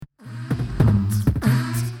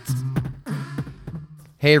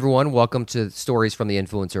Hey everyone, welcome to Stories from the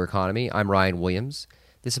Influencer Economy. I'm Ryan Williams.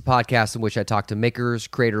 This is a podcast in which I talk to makers,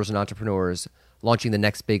 creators, and entrepreneurs launching the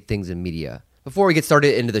next big things in media. Before we get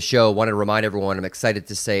started into the show, I want to remind everyone I'm excited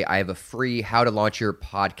to say I have a free How to Launch Your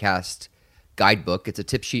Podcast guidebook. It's a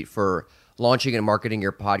tip sheet for launching and marketing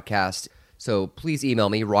your podcast. So please email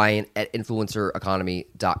me,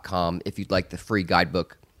 ryan@influencereconomy.com, if you'd like the free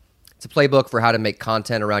guidebook. It's a playbook for how to make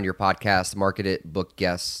content around your podcast, market it, book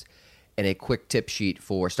guests, and a quick tip sheet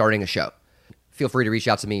for starting a show. Feel free to reach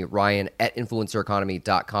out to me,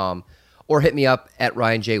 ryan@influencereconomy.com, or hit me up at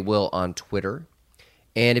RyanJWill on Twitter.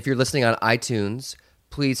 And if you're listening on iTunes,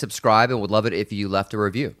 please subscribe and would love it if you left a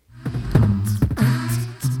review.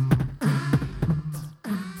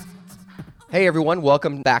 Hey everyone,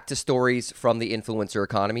 welcome back to Stories from the Influencer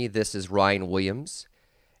Economy. This is Ryan Williams.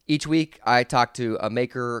 Each week I talk to a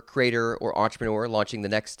maker, creator, or entrepreneur launching the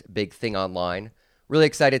next big thing online. Really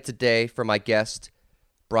excited today for my guest,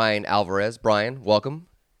 Brian Alvarez. Brian, welcome.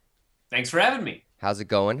 Thanks for having me. How's it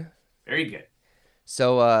going? Very good.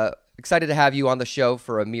 So excited to have you on the show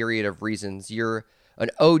for a myriad of reasons. You're an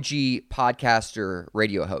OG podcaster,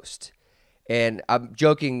 radio host. And I'm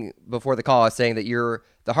joking before the call, I was saying that you're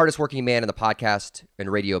the hardest working man in the podcast and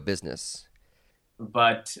radio business.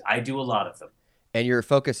 But I do a lot of them. And your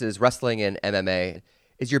focus is wrestling and MMA.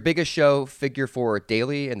 Is your biggest show Figure Four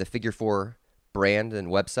Daily and the Figure Four brand and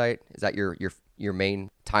website? Is that your main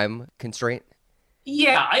time constraint?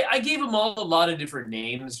 Yeah, I gave them all a lot of different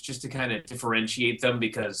names just to kind of differentiate them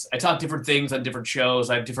because I talk different things on different shows.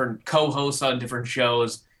 I have different co-hosts on different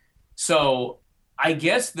shows. So I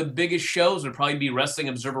guess the biggest shows would probably be Wrestling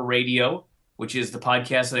Observer Radio, which is the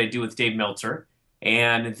podcast that I do with Dave Meltzer.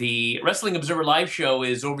 And the Wrestling Observer Live show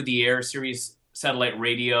is over the air, Sirius Satellite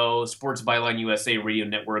Radio, Sports Byline USA Radio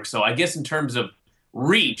Network. So I guess in terms of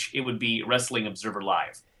reach, it would be Wrestling Observer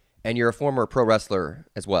Live. And you're a former pro wrestler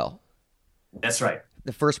as well. That's right.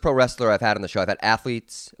 The first pro wrestler I've had on the show. I've had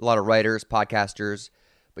athletes, a lot of writers, podcasters,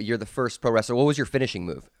 but you're the first pro wrestler. What was your finishing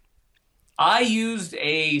move? I used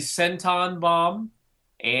a senton bomb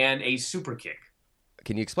and a super kick.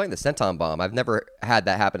 Can you explain the senton bomb? I've never had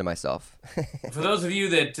that happen to myself. For those of you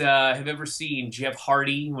that have ever seen Jeff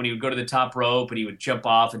Hardy, when he would go to the top rope and he would jump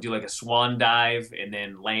off and do like a swan dive and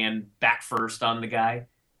then land back first on the guy,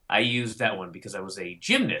 I used that one because I was a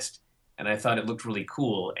gymnast and I thought it looked really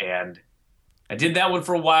cool. And I did that one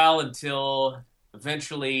for a while until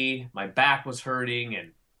eventually my back was hurting,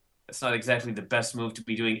 and that's not exactly the best move to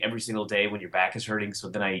be doing every single day when your back is hurting. So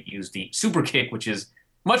then I used the super kick, which is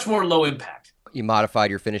much more low impact. You modified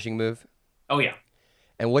your finishing move? Oh, yeah.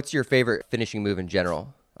 And what's your favorite finishing move in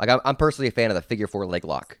general? Like, I'm personally a fan of the Figure Four leg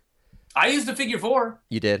lock. I used the Figure Four.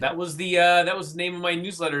 You did? That was the name of my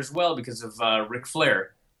newsletter as well because of Ric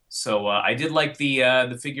Flair. So I did like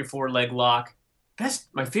the Figure Four leg lock.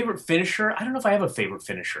 My favorite finisher? I don't know if I have a favorite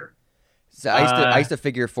finisher. So I used to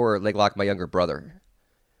Figure Four leg lock my younger brother.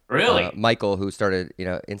 Really? Michael, who started,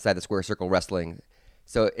 inside the square circle wrestling.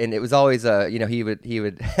 So, and it was always, he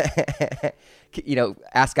would,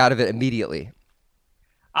 ask out of it immediately.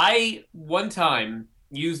 I one time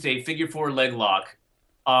used a Figure Four leg lock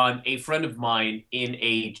on a friend of mine in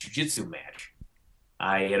a jiu-jitsu match.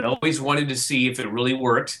 I had always wanted to see if it really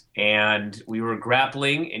worked, and we were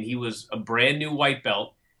grappling, and he was a brand new white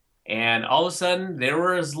belt, and all of a sudden, there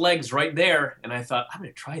were his legs right there, and I thought, I'm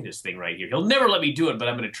going to try this thing right here. He'll never let me do it, but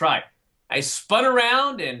I'm going to try. I spun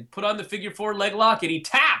around and put on the Figure Four leg lock, and he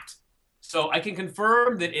tapped. So I can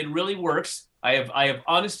confirm that it really works. I have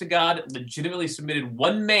honest to God, legitimately submitted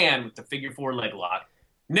one man with the Figure Four leg lock.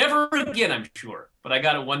 Never again, I'm sure, but I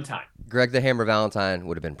got it one time. Greg the Hammer Valentine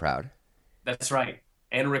would have been proud. That's right.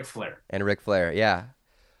 And Ric Flair. And Ric Flair, yeah.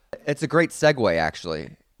 It's a great segue,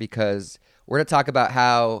 actually, because we're going to talk about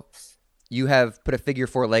how you have put a Figure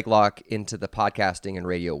Four leg lock into the podcasting and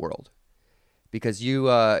radio world. Because you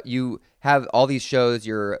have all these shows,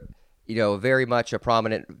 you're very much a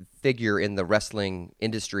prominent figure in the wrestling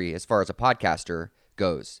industry as far as a podcaster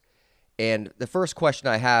goes. And the first question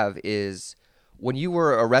I have is, when you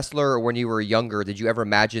were a wrestler or when you were younger, did you ever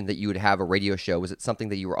imagine that you would have a radio show? Was it something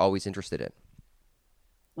that you were always interested in?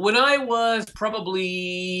 When I was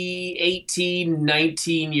probably 18,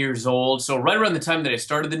 19 years old, so right around the time that I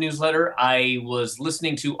started the newsletter, I was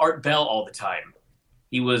listening to Art Bell all the time.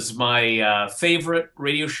 He was my favorite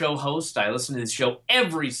radio show host. I listened to this show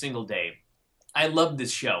every single day. I loved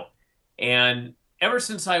this show. And ever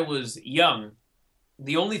since I was young,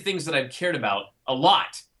 the only things that I've cared about a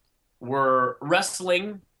lot were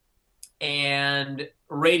wrestling and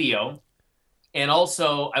radio. And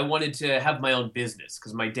also, I wanted to have my own business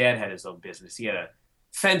because my dad had his own business. He had a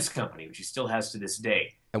fence company, which he still has to this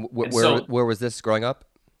day. And where was this growing up?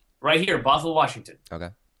 right here, Bothell, Washington. Okay.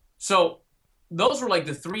 So those were like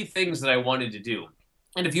the three things that I wanted to do.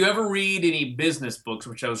 And if you ever read any business books,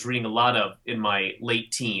 which I was reading a lot of in my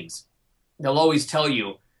late teens, they'll always tell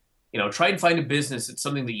you, try and find a business that's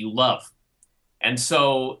something that you love. And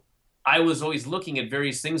so I was always looking at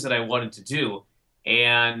various things that I wanted to do.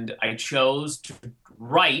 And I chose to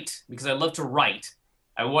write because I love to write.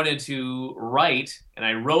 I wanted to write, and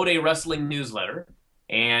I wrote a wrestling newsletter.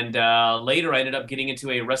 And later I ended up getting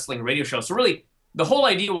into a wrestling radio show. So really, the whole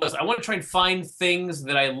idea was I want to try and find things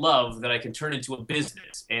that I love that I can turn into a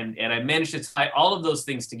business. And I managed to tie all of those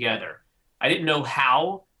things together. I didn't know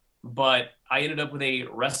how, but I ended up with a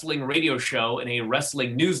wrestling radio show and a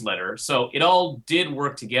wrestling newsletter. So it all did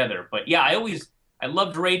work together. But yeah, I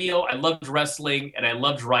loved radio, I loved wrestling, and I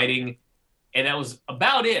loved writing. And that was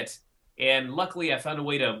about it. And luckily, I found a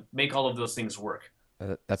way to make all of those things work.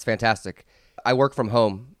 That's fantastic. I work from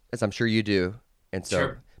home, as I'm sure you do. And so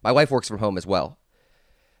Sure. my wife works from home as well.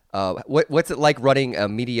 What's it like running a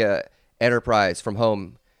media enterprise from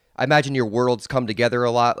home? I imagine your worlds come together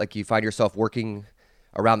a lot. Like you find yourself working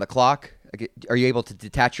around the clock. Like, are you able to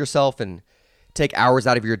detach yourself and take hours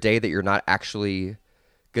out of your day that you're not actually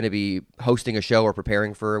going to be hosting a show or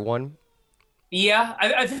preparing for one? Yeah,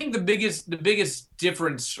 I think the biggest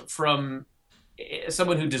difference from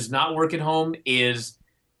someone who does not work at home is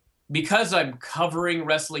because I'm covering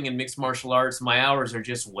wrestling and mixed martial arts, my hours are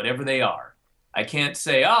just whatever they are. I can't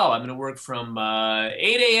say, oh, I'm going to work from 8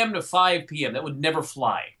 a.m. to 5 p.m. That would never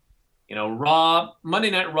fly. Monday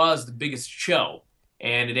Night Raw is the biggest show,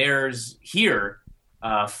 and it airs here,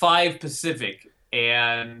 5 Pacific,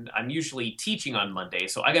 and I'm usually teaching on Monday.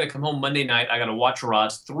 So I got to come home Monday night. I got to watch Raw.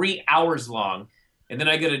 It's 3 hours long, and then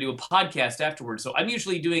I got to do a podcast afterwards. So I'm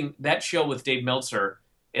usually doing that show with Dave Meltzer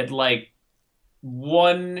at like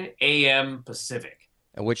 1 a.m. Pacific.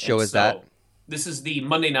 And which show is that? This is the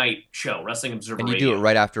Monday night show, Wrestling Observer And you Radio. do it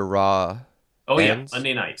right after Raw ends? Yeah,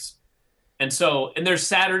 Monday nights. And there's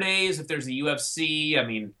Saturdays if there's a UFC. I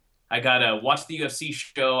mean, I gotta watch the UFC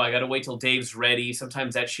show. I gotta wait till Dave's ready.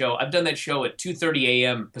 Sometimes I've done that show at 2:30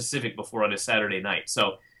 a.m. Pacific before on a Saturday night.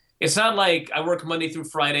 So it's not like I work Monday through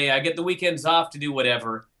Friday. I get the weekends off to do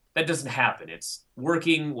whatever. That doesn't happen. It's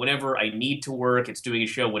working whenever I need to work. It's doing a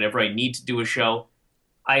show whenever I need to do a show.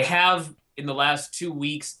 I have, in the last 2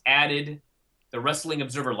 weeks, added the Wrestling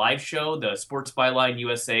Observer Live show, the Sports Byline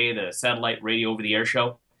USA, the satellite radio over-the-air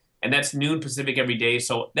show. And that's noon Pacific every day.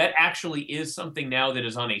 So that actually is something now that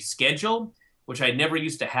is on a schedule, which I never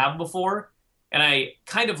used to have before. And I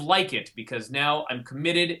kind of like it because now I'm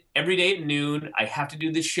committed every day at noon. I have to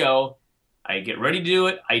do this show. I get ready to do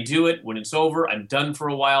it. I do it. When it's over, I'm done for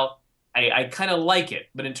a while. I kind of like it.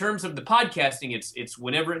 But in terms of the podcasting, it's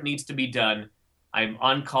whenever it needs to be done. I'm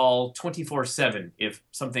on call 24/7. If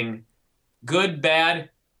something good, bad,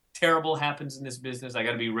 terrible happens in this business, I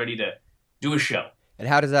got to be ready to do a show. And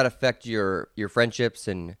how does that affect your friendships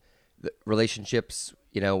and the relationships,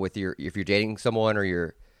 with if you're dating someone or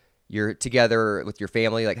you're together with your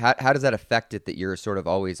family? Like how does that affect it that you're sort of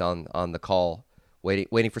always on the call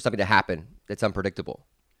waiting for something to happen that's unpredictable?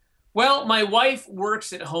 Well, my wife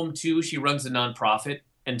works at home too. She runs a nonprofit,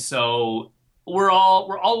 and so we're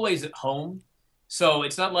always at home. So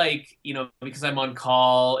it's not like, because I'm on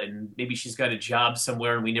call and maybe she's got a job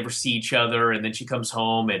somewhere and we never see each other, and then she comes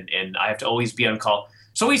home and I have to always be on call.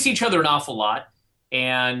 So we see each other an awful lot.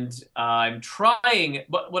 And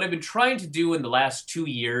but what I've been trying to do in the last 2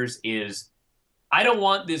 years is I don't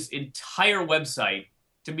want this entire website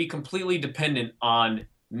to be completely dependent on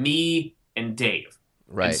me and Dave.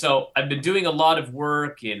 Right. And so I've been doing a lot of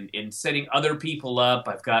work in setting other people up.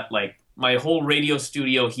 I've got like my whole radio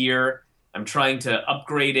studio here. I'm trying to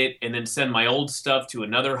upgrade it and then send my old stuff to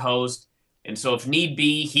another host. And so if need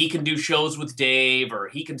be, he can do shows with Dave or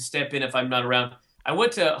he can step in if I'm not around. I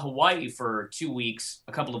went to Hawaii for 2 weeks,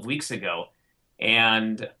 a couple of weeks ago,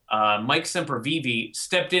 and Mike Sempervive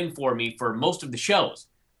stepped in for me for most of the shows.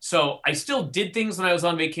 So I still did things when I was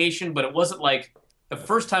on vacation, but it wasn't like the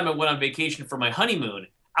first time I went on vacation for my honeymoon.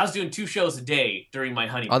 I was doing 2 shows a day during my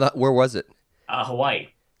honeymoon. Where was it? Hawaii.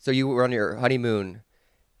 So you were on your honeymoon.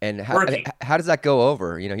 And how does that go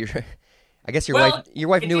over? I guess your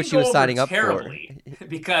wife knew what she was signing up terribly, for.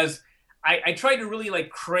 Because I tried to really like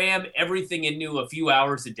cram everything into a few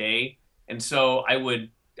hours a day, and so I would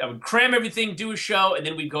cram everything, do a show, and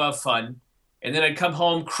then we'd go have fun, and then I'd come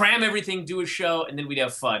home, cram everything, do a show, and then we'd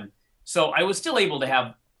have fun. So I was still able to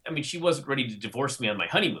have. I mean, she wasn't ready to divorce me on my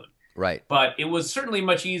honeymoon, right? But it was certainly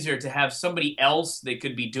much easier to have somebody else that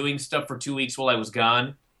could be doing stuff for 2 weeks while I was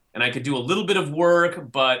gone. And I could do a little bit of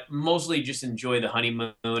work, but mostly just enjoy the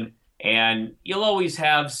honeymoon. And you'll always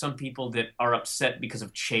have some people that are upset because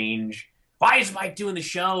of change. Why is Mike doing the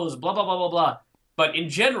shows? Blah, blah, blah, blah, blah. But in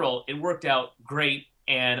general, it worked out great.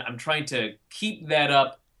 And I'm trying to keep that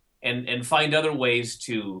up and find other ways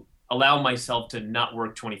to allow myself to not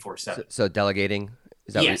work 24 So, 7. so delegating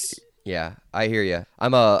is that? Yes. Yeah, I hear you.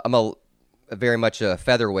 I'm a very much a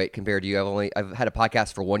featherweight compared to you. I've had a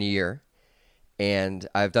podcast for 1 year, and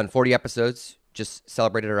I've done 40 episodes. Just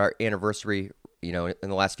celebrated our anniversary, in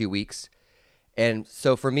the last few weeks. And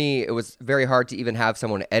so for me, it was very hard to even have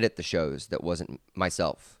someone edit the shows that wasn't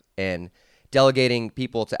myself. And delegating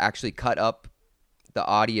people to actually cut up the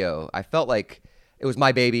audio, I felt like it was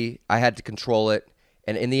my baby. I had to control it.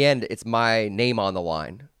 And in the end, it's my name on the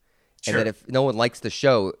line. And Sure. that if no one likes the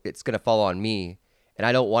show, it's going to fall on me. And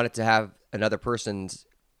I don't want it to have another person's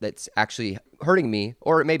that's actually hurting me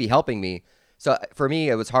or maybe helping me. So for me,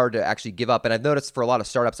 it was hard to actually give up. And I've noticed for a lot of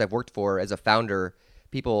startups I've worked for as a founder,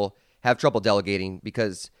 people have trouble delegating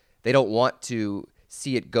because they don't want to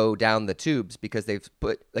see it go down the tubes because they've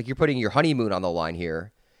put, like, you're putting your honeymoon on the line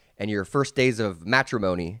here and your first days of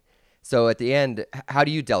matrimony. So at the end, how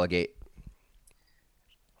do you delegate?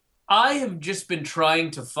 I have just been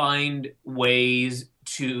trying to find ways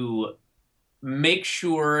to make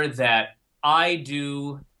sure that I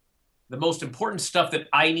do the most important stuff that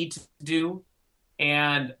I need to do,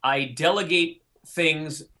 and I delegate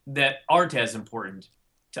things that aren't as important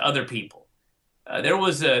to other people. There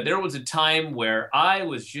was a time where I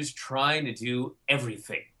was just trying to do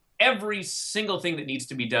everything, every single thing that needs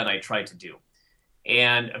to be done. I tried to do,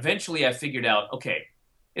 and eventually I figured out, okay,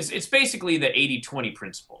 it's basically the 80-20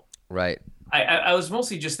 principle. Right, I was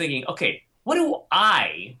mostly just thinking, okay, what do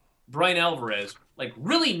I, Brian Alvarez, like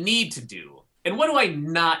really need to do, and what do I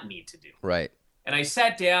not need to do? right. And I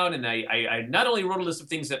sat down and I not only wrote a list of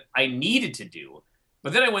things that I needed to do,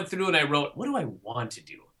 but then I went through and I wrote, what do I want to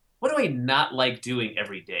do? What do I not like doing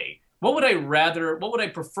every day? What would I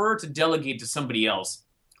prefer to delegate to somebody else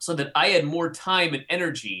so that I had more time and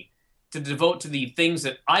energy to devote to the things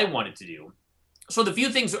that I wanted to do? So the few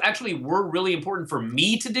things that actually were really important for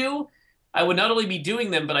me to do, I would not only be doing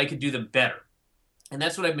them, but I could do them better. And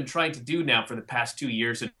that's what I've been trying to do now for the past 2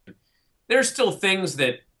 years. And there's still things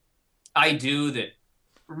that I do that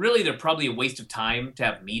really they're probably a waste of time to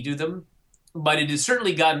have me do them, but it has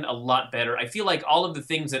certainly gotten a lot better. I feel like all of the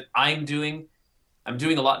things that I'm doing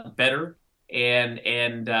a lot better, and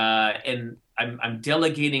I'm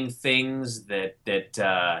delegating things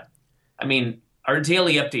that I mean, our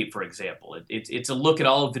daily update, for example, it's a look at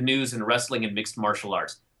all of the news in wrestling and mixed martial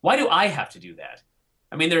arts. Why do I have to do that?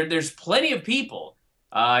 I mean, there's plenty of people.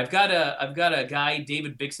 I've got a guy,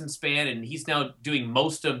 David Bixenspan, and he's now doing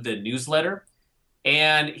most of the newsletter,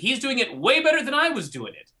 and he's doing it way better than I was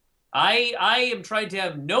doing it. I am trying to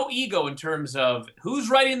have no ego in terms of who's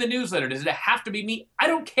writing the newsletter. Does it have to be me? I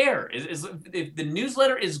don't care. If the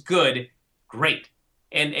newsletter is good, great.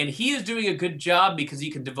 And he is doing a good job because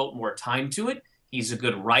he can devote more time to it. He's a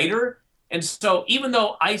good writer. And so even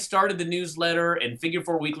though I started the newsletter and Figure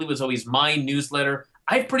Four Weekly was always my newsletter,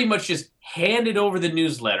 I've pretty much just handed over the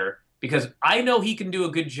newsletter because I know he can do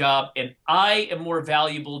a good job and I am more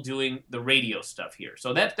valuable doing the radio stuff here.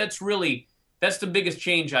 So that's the biggest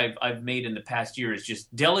change I've made in the past year is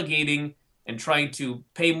just delegating and trying to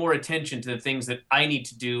pay more attention to the things that I need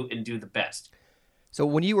to do and do the best. So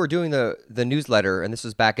when you were doing the newsletter, and this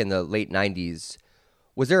was back in the late 90s,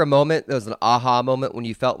 was there a moment, there was an aha moment when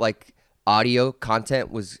you felt like audio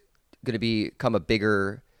content was going to become a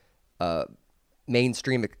bigger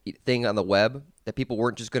mainstream thing on the web, that people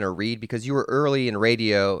weren't just going to read? Because you were early in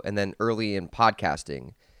radio and then early in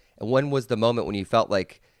podcasting. And when was the moment when you felt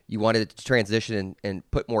like you wanted to transition and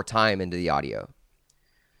put more time into the audio?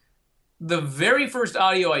 The very first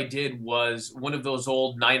audio I did was one of those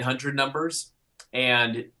old 900 numbers.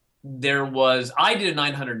 And I did a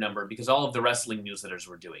 900 number because all of the wrestling newsletters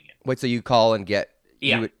were doing it. Wait, so you call and get,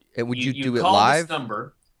 Yeah. and would you do it call live? this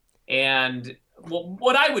number, and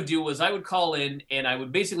what I would do was I would call in and I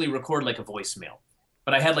would basically record like a voicemail,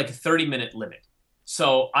 but I had like a 30-minute limit.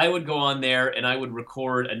 So I would go on there and I would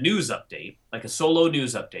record a news update, like a solo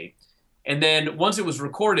news update. And then once it was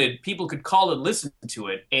recorded, people could call and listen to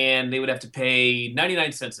it, and they would have to pay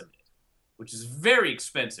 99 cents a minute, which is very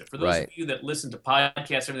expensive. For those Right. of you that listen to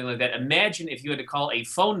podcasts, everything like that, imagine if you had to call a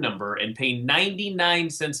phone number and pay 99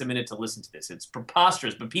 cents a minute to listen to this. It's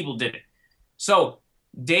preposterous, but people did it. So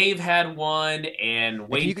Dave had one, and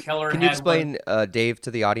Wade Keller had one. Can you explain Dave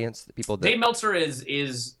to the audience, the people that... Dave Meltzer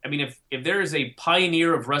is I mean, if there is a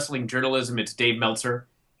pioneer of wrestling journalism, it's Dave Meltzer.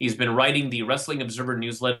 He's been writing the Wrestling Observer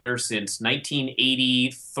newsletter since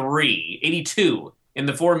 1982, in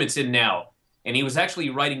the form it's in now. And he was actually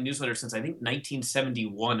writing newsletters since I think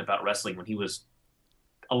 1971 about wrestling when he was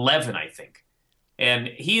 11, I think. And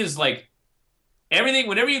he is like everything.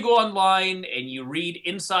 Whenever you go online and you read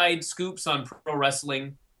inside scoops on pro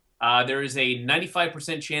wrestling, there is a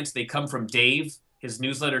 95% chance they come from Dave, his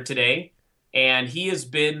newsletter today. And he has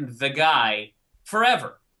been the guy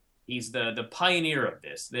forever. He's the pioneer of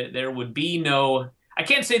this. There would be no, I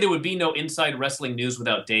can't say there would be no inside wrestling news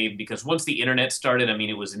without Dave, because once the internet started, I mean,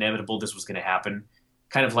 it was inevitable this was going to happen.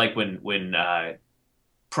 Kind of like when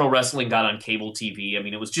pro wrestling got on cable TV. I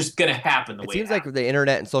mean, it was just going to happen the way it seems happened. like the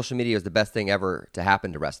internet and social media is the best thing ever to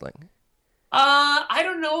happen to wrestling. I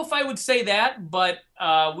don't know if I would say that, but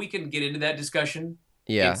we can get into that discussion.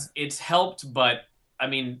 Yeah. It's helped, but I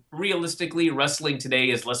mean, realistically, wrestling today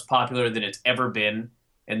is less popular than it's ever been,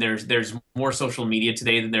 and there's more social media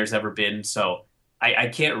today than there's ever been. So I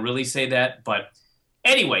can't really say that. But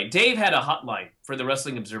anyway, Dave had a hotline for the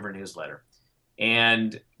Wrestling Observer newsletter,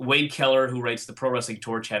 and Wade Keller, who writes the Pro Wrestling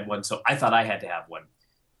Torch, had one. So I thought I had to have one,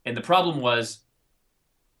 and the problem was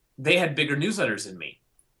they had bigger newsletters than me,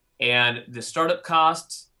 and the startup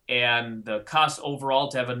costs and the costs overall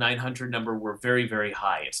to have a 900 number were very, very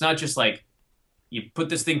high. It's not just like you put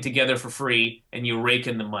this thing together for free and you rake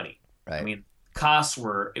in the money. Right. I mean, costs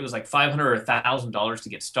were, it was like $500 or $1,000 to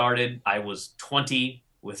get started. I was 20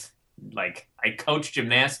 with I coached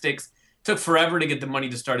gymnastics. Took forever to get the money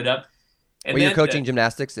to start it up. And were you coaching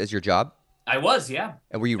gymnastics as your job? I was, yeah.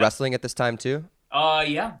 And were you wrestling at this time too?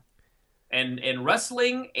 Yeah. And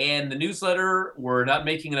wrestling and the newsletter were not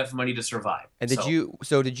making enough money to survive. And did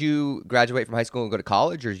you graduate from high school and go to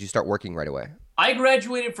college, or did you start working right away? I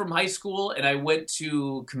graduated from high school and I went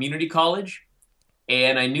to community college,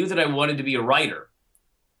 and I knew that I wanted to be a writer.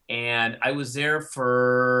 And I was there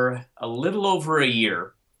for a little over a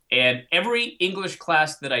year, and every English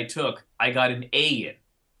class that I took, I got an A in.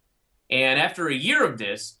 And after a year of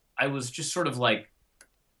this, I was just sort of like,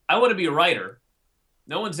 I want to be a writer.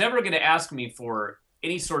 No one's ever going to ask me for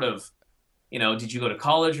any sort of, did you go to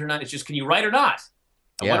college or not? It's just, can you write or not?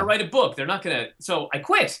 I want to write a book. They're not going to. So I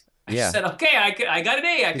quit. I said, okay, I got an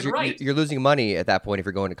A. I can write. You're losing money at that point if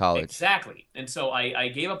you're going to college. Exactly. And so I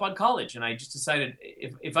gave up on college, and I just decided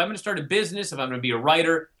if I'm going to start a business, if I'm going to be a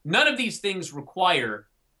writer, none of these things require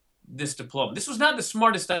this diploma. This was not the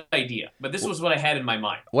smartest idea, but this was what I had in my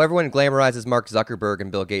mind. Well, everyone glamorizes Mark Zuckerberg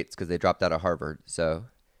and Bill Gates because they dropped out of Harvard. So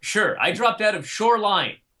sure, I dropped out of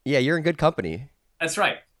Shoreline. Yeah, you're in good company. That's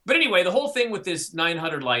right. But anyway, the whole thing with this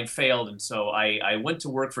 900 line failed, and so I went to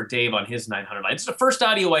work for Dave on his 900 line. It's the first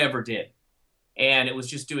audio I ever did, and it was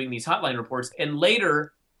just doing these hotline reports. And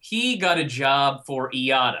later, he got a job for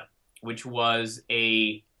IATA, which was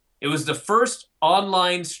it was the first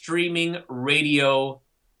online streaming radio.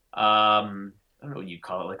 I don't know what you'd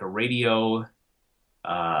call it, like a radio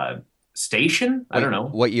station. I don't know.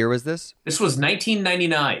 What year was this? This was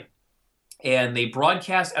 1999. And they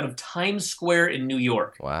broadcast out of Times Square in New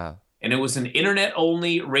York. Wow. And it was an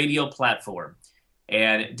internet-only radio platform.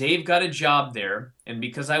 And Dave got a job there. And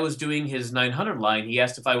because I was doing his 900 line, he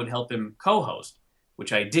asked if I would help him co-host,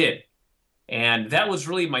 which I did. And that was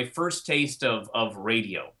really my first taste of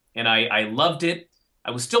radio. And I loved it. I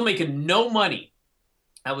was still making no money.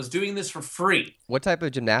 I was doing this for free. What type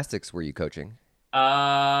of gymnastics were you coaching?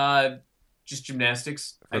 Just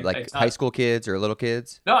gymnastics. For high school kids or little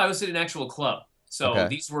kids? No, I was at an actual club. So okay.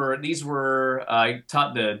 these were I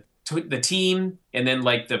taught the team, and then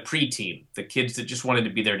like the pre-team, the kids that just wanted to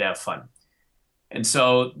be there to have fun. And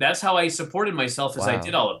so that's how I supported myself as I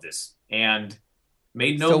did all of this, and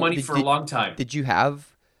made no money for a long time. Did you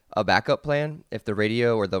have a backup plan if the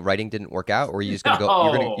radio or the writing didn't work out, or were you just going to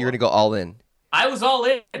go you're going to go all in? I was all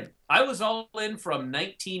in. I was all in from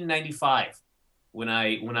 1995 when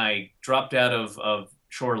I dropped out of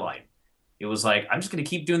Shoreline. It was like, I'm just going to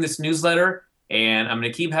keep doing this newsletter, and I'm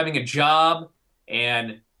going to keep having a job.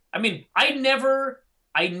 And I mean, I never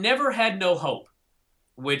had no hope,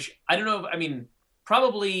 which I don't know. I mean,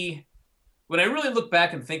 probably when I really look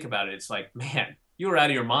back and think about it, it's like, man, you were out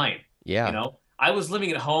of your mind. Yeah. I was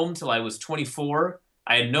living at home till I was 24.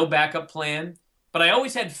 I had no backup plan, but I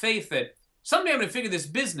always had faith that someday I'm going to figure this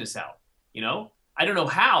business out. I don't know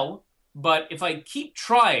how, but if I keep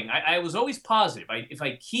trying, I was always positive. If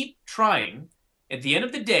I keep trying, at the end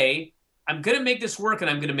of the day, I'm going to make this work and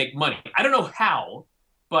I'm going to make money. I don't know how,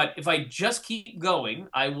 but if I just keep going,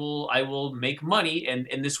 I will make money,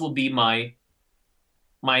 and this will be my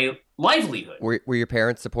livelihood. Were your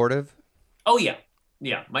parents supportive? Oh yeah.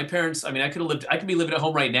 Yeah. My parents, I mean, I could be living at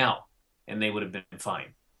home right now and they would have been fine.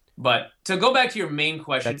 But to go back to your main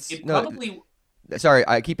question, Sorry,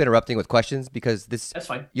 I keep interrupting with questions because that's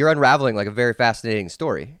fine. You're unraveling like a very fascinating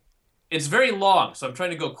story. It's very long, so I'm trying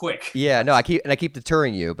to go quick. Yeah, no, I keep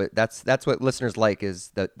deterring you, but that's what listeners like is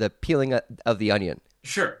the peeling of the onion.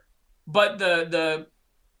 Sure. But the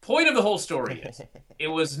point of the whole story is it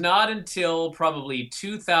was not until probably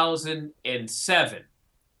 2007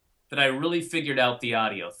 that I really figured out the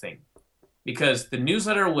audio thing. Because the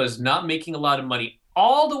newsletter was not making a lot of money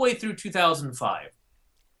all the way through 2005.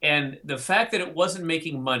 And the fact that it wasn't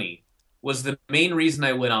making money was the main reason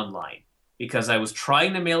I went online. Because I was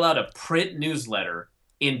trying to mail out a print newsletter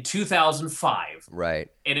in 2005. Right.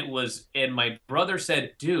 And my brother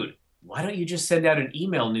said, dude, why don't you just send out an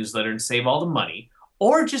email newsletter and save all the money,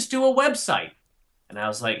 or just do a website? And I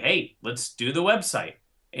was like, hey, let's do the website.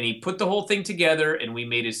 And he put the whole thing together, and we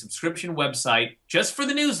made a subscription website just for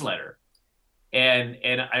the newsletter. And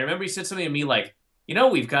I remember he said something to me like,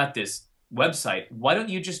 we've got this website. Why don't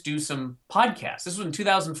you just do some podcasts? This was in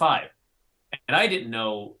 2005. And I didn't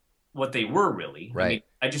know what they were really. Right. I mean,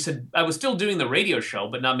 I just said I was still doing the radio show,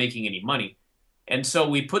 but not making any money. And so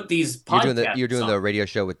we put these podcasts. You're doing the radio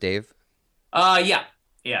show with Dave? Yeah.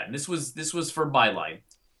 And this was for Byline.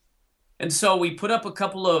 And so we put up a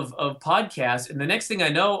couple of podcasts, and the next thing I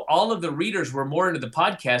know, all of the readers were more into the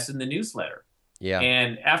podcast than the newsletter. Yeah.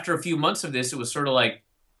 And after a few months of this, it was sort of like,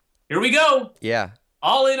 here we go. Yeah.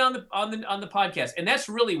 All in on the podcast. And that's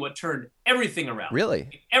really what turned everything around.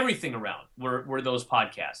 Really? Everything around were those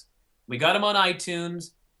podcasts. We got them on iTunes,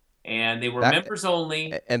 and they were members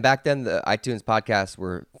only. And back then, the iTunes podcasts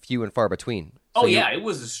were few and far between. So it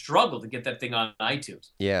was a struggle to get that thing on iTunes.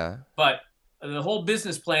 Yeah. But the whole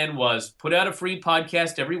business plan was put out a free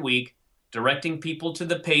podcast every week, directing people to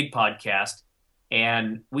the paid podcast.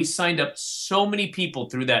 And we signed up so many people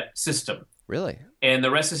through that system. Really? And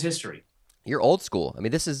the rest is history. You're old school. I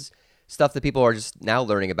mean, this is stuff that people are just now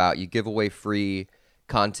learning about. You give away free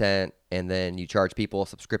content, and then you charge people a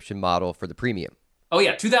subscription model for the premium. Oh,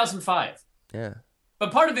 yeah, 2005. Yeah.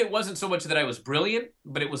 But part of it wasn't so much that I was brilliant,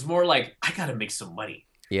 but it was more like, I got to make some money.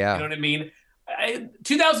 Yeah. You know what I mean?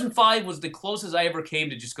 2005 was the closest I ever came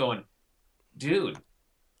to just going, dude,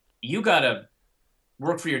 you got to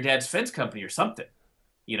work for your dad's fence company or something,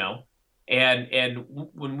 And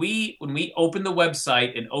when we opened the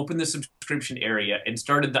website and opened the subscription area and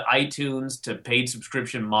started the iTunes to paid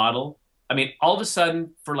subscription model, I mean, all of a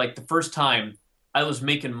sudden, for like the first time, I was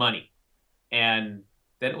making money. And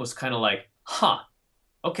then it was kind of like,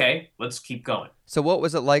 okay, let's keep going. So what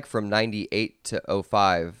was it like from 98 to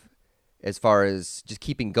 05 as far as just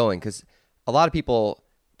keeping going? Because a lot of people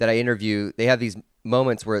that I interview, they have these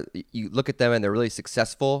moments where you look at them and they're really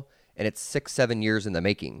successful, and it's 6-7 years in the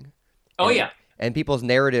making. Oh, yeah. And people's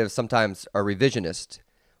narratives sometimes are revisionist,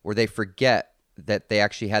 where they forget that they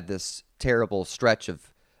actually had this terrible stretch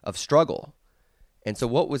of struggle. And so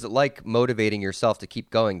what was it like motivating yourself to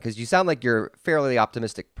keep going? Because you sound like you're a fairly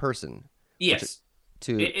optimistic person. Yes.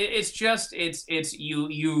 It's just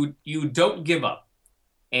you don't give up,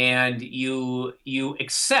 and you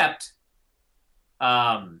accept.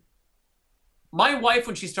 My wife,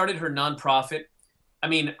 when she started her nonprofit, I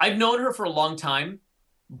mean, I've known her for a long time,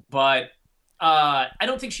 but I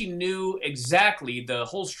don't think she knew exactly the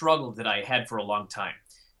whole struggle that I had for a long time.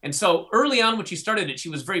 And so early on when she started it, she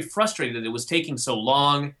was very frustrated that it was taking so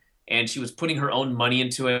long, and she was putting her own money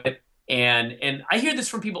into it. And I hear this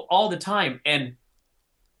from people all the time. And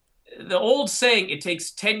the old saying, it takes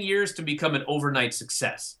 10 years to become an overnight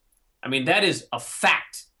success. I mean, that is a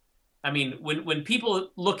fact. I mean, when people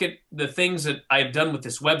look at the things that I've done with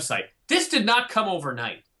this website, this did not come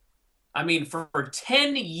overnight. I mean, for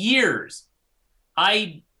 10 years,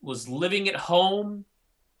 I was living at home.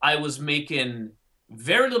 I was making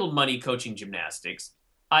very little money coaching gymnastics.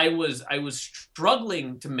 I was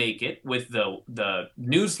struggling to make it with the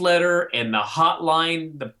newsletter and the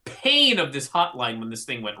hotline, the pain of this hotline when this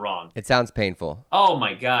thing went wrong. It sounds painful. Oh,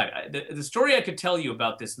 my God. The story I could tell you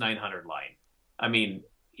about this 900 line, I mean,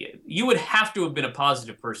 you would have to have been a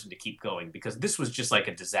positive person to keep going, because this was just like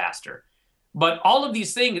a disaster. But all of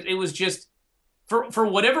these things, it was just, for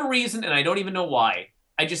whatever reason, and I don't even know why,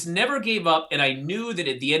 I just never gave up, and I knew that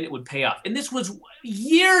at the end it would pay off. And this was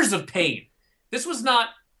years of pain. This was not,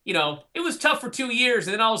 it was tough for 2 years,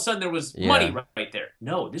 and then all of a sudden there was money right there.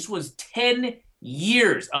 No, this was 10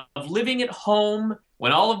 years of living at home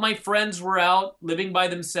when all of my friends were out living by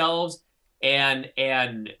themselves, and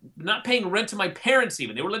not paying rent to my parents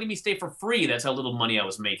even. They were letting me stay for free. That's how little money I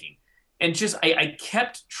was making. And just, I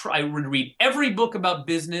would read every book about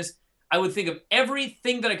business. I would think of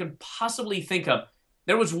everything that I could possibly think of.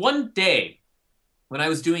 There was one day when I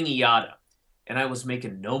was doing IATA, and I was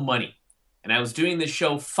making no money. And I was doing this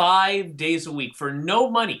show 5 days a week for no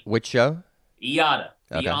money. Which show? IATA,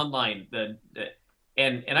 okay. the online.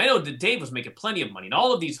 And I know that Dave was making plenty of money, and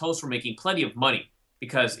all of these hosts were making plenty of money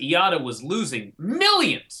because IATA was losing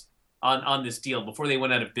millions on this deal before they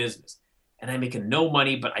went out of business. And I'm making no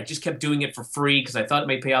money, but I just kept doing it for free because I thought it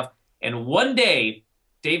might pay off. And one day,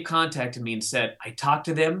 Dave contacted me and said, I talked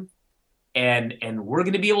to them, and we're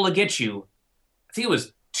going to be able to get you, I think it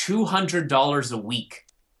was $200 a week.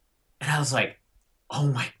 And I was like, oh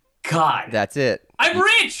my God. That's it. I'm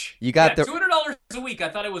rich. You got the $200 a week. I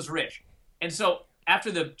thought I was rich. And so after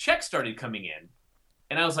the checks started coming in,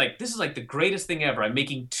 and I was like, this is like the greatest thing ever. I'm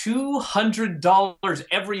making $200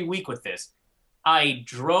 every week with this. I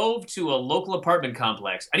drove to a local apartment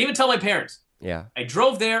complex. I didn't even tell my parents. Yeah. I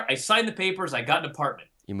drove there. I signed the papers. I got an apartment.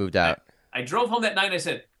 You moved out. I drove home that night and I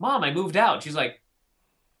said, Mom, I moved out. She's like,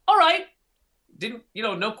 all right. Didn't,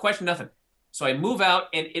 no question, nothing. So I move out,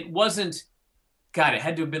 and it wasn't, God, it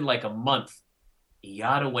had to have been like a month.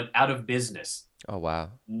 IATA went out of business. Oh, wow.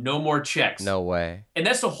 No more checks. No way. And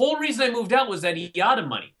that's the whole reason I moved out was that IATA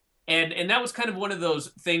money. And that was kind of one of those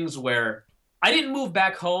things where I didn't move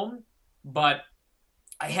back home, but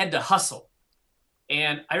I had to hustle.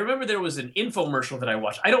 And I remember there was an infomercial that I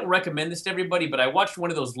watched. I don't recommend this to everybody, but I watched one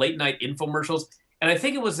of those late night infomercials. And I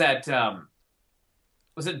think it was at,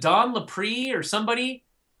 was it Don Lapre or somebody?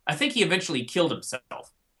 I think he eventually killed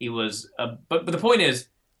himself. He was, but the point is,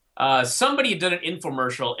 somebody had done an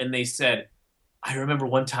infomercial and they said, I remember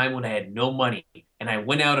one time when I had no money and I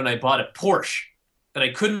went out and I bought a Porsche that I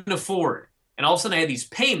couldn't afford. And all of a sudden I had these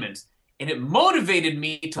payments and it motivated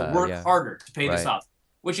me to work harder to pay this off,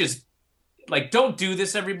 which is like, don't do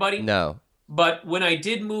this, everybody. No. But when I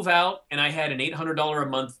did move out and I had an $800 a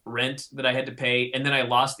month rent that I had to pay, and then I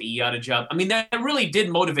lost the IATA job, I mean, that really did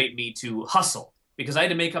motivate me to hustle because I had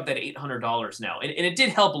to make up that $800 now. And it did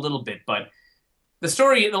help a little bit. But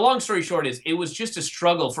the long story short is it was just a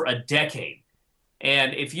struggle for a decade.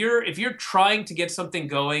 And if you're trying to get something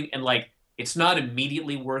going and like it's not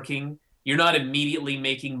immediately working, you're not immediately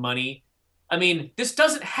making money. I mean, this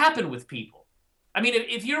doesn't happen with people. I mean,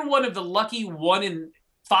 if you're one of the lucky 1 in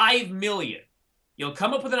 5 million, you'll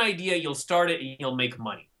come up with an idea, you'll start it, and you'll make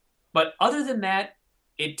money. But other than that,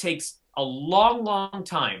 it takes a long, long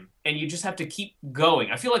time, and you just have to keep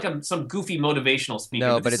going. I feel like I'm some goofy motivational speaker.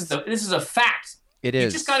 No, but this is a fact. It is.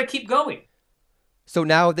 You just got to keep going. So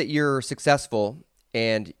now that you're successful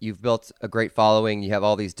and you've built a great following, you have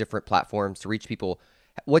all these different platforms to reach people,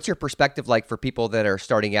 what's your perspective like for people that are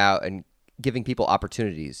starting out and giving people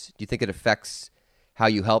opportunities? Do you think it affects how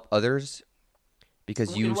you help others?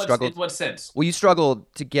 Because you struggled. In what sense? Well, you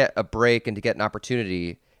struggled to get a break and to get an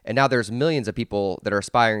opportunity, and now there's millions of people that are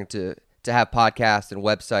aspiring to have podcasts and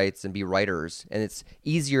websites and be writers, and it's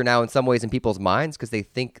easier now in some ways in people's minds because they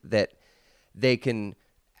think that they can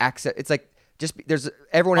access. It's like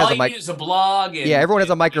everyone has a blog. And, everyone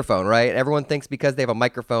has a microphone, right? Everyone thinks because they have a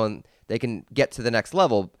microphone they can get to the next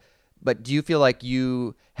level. But do you feel like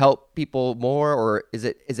you help people more, or is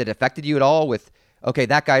it affected you at all with, okay,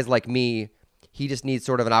 that guy's like me, he just needs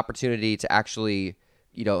sort of an opportunity to actually,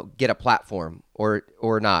 get a platform or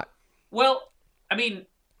not? Well, I mean,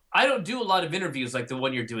 I don't do a lot of interviews like the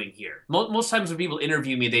one you're doing here. Most times when people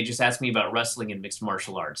interview me, they just ask me about wrestling and mixed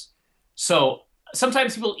martial arts. So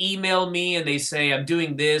sometimes people email me and they say, I'm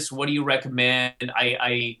doing this. What do you recommend?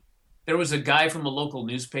 There was a guy from a local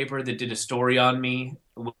newspaper that did a story on me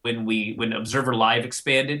when Observer Live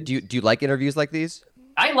expanded. Do you like interviews like these?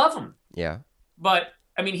 I love them. Yeah. But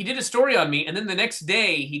I mean, he did a story on me, and then the next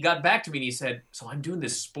day he got back to me and he said, so I'm doing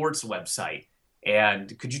this sports website,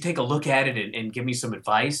 and could you take a look at it and give me some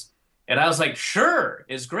advice? And I was like, sure,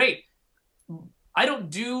 it's great.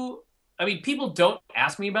 People don't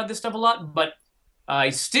ask me about this stuff a lot, but I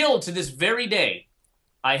still, to this very day,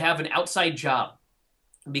 I have an outside job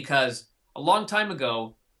because a long time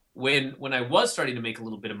ago, when I was starting to make a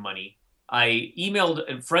little bit of money, I emailed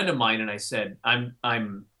a friend of mine and I said, I'm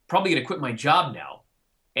probably going to quit my job now.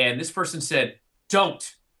 And this person said,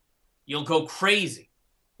 don't. You'll go crazy.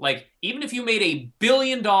 Like, even if you made $1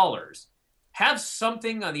 billion, have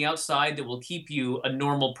something on the outside that will keep you a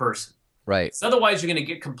normal person. Right. So otherwise, you're going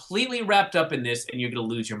to get completely wrapped up in this and you're going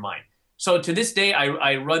to lose your mind. So to this day,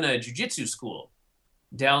 I run a jiu-jitsu school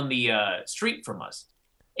down the street from us.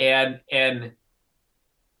 And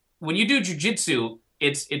when you do jiu-jitsu,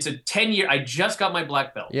 it's a 10-year. I just got my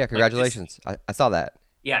black belt. Yeah, congratulations. I saw that.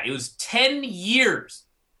 Yeah, it was 10 years.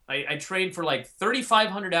 I trained for like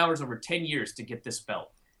 3,500 hours over 10 years to get this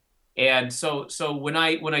belt. And so when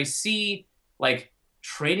I see like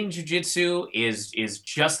training jiu-jitsu is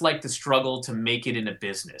just like the struggle to make it in a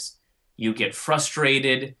business. You get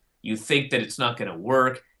frustrated. You think that it's not going to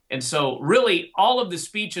work. And so really all of the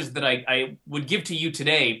speeches that I would give to you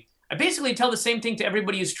today, I basically tell the same thing to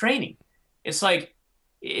everybody who's training. It's like,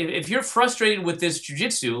 if you're frustrated with this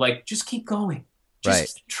jujitsu, like just keep going, Right.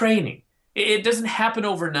 just keep training. It doesn't happen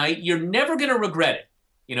overnight. You're never going to regret it.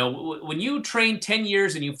 You know, when you train 10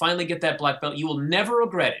 years and you finally get that black belt, you will never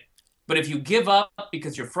regret it. But if you give up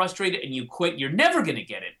because you're frustrated and you quit, you're never going to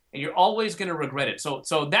get it, and you're always going to regret it. So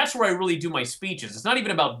that's where I really do my speeches. It's not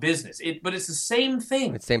even about business, but it's the same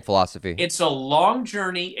thing. It's same philosophy. It's a long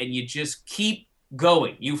journey, and you just keep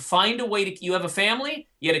going. You find a way to. You have a family,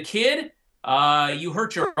 you had a kid, you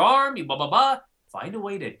hurt your arm, you blah blah blah. Find a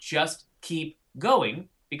way to just keep going,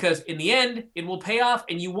 because in the end, it will pay off,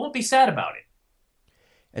 and you won't be sad about it.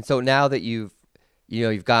 And so now that you've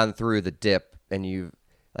gone through the dip, and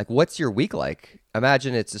what's your week like?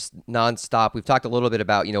 Imagine it's just nonstop. We've talked a little bit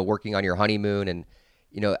about, working on your honeymoon and,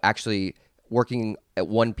 actually working at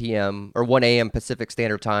 1 p.m. or 1 a.m. Pacific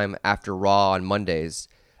Standard Time after Raw on Mondays.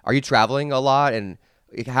 Are you traveling a lot? And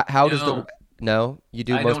how does no, you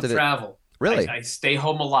do most of it? I don't travel. Really? I stay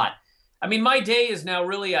home a lot. I mean, my day is now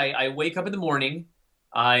really, I wake up in the morning,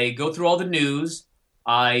 I go through all the news,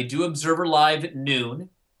 I do Observer Live at noon,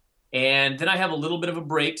 and then I have a little bit of a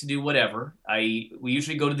break to do whatever. We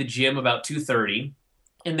usually go to the gym about 2:30,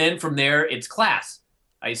 and then from there it's class.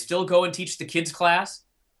 I still go and teach the kids class.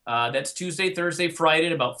 That's Tuesday, Thursday, Friday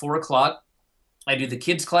at about 4 o'clock. I do the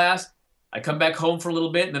kids class. I come back home for a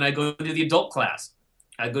little bit, and then I go to the adult class.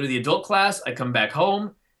 I go to the adult class. I come back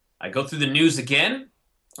home. I go through the news again.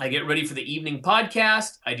 I get ready for the evening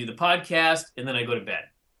podcast. I do the podcast, and then I go to bed.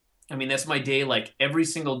 I mean, that's my day, like every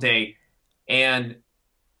single day. And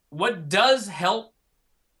what does help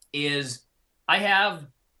is I have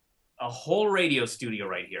a whole radio studio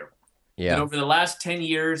right here. Yeah. And over the last 10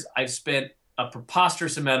 years, I've spent a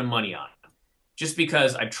preposterous amount of money on it. Just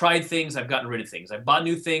because I've tried things, I've gotten rid of things. I've bought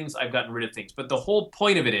new things, I've gotten rid of things. But the whole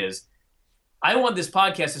point of it is I want this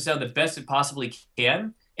podcast to sound the best it possibly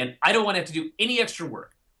can, and I don't want to have to do any extra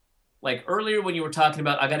work. Like earlier when you were talking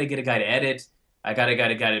about, I got to get a guy to edit, I got to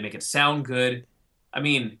get a guy to make it sound good. I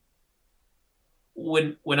mean,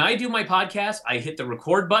 when I do my podcast, I hit the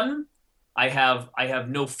record button. I have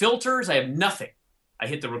no filters. I have nothing. I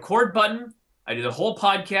hit the record button. I do the whole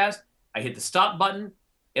podcast. I hit the stop button,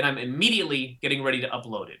 and I'm immediately getting ready to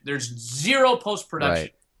upload it. There's zero post-production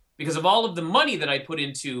because of all of the money that I put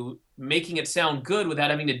into making it sound good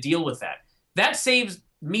without having to deal with that. That saves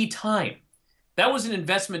me time. That was an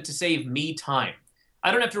investment to save me time.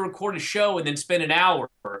 I don't have to record a show and then spend an hour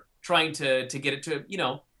trying to get it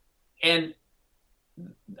to, and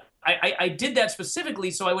I did that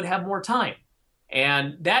specifically so I would have more time.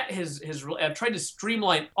 And that I've tried to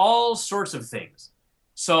streamline all sorts of things.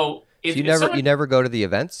 So if you never go to the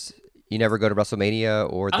events? You never go to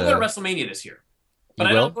WrestleMania or I'm going to WrestleMania this year. But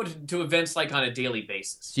I don't go to events like on a daily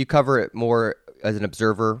basis. So you cover it more as an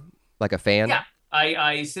observer, like a fan? Yeah.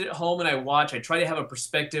 I sit at home and I watch. I try to have a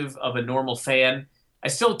perspective of a normal fan. I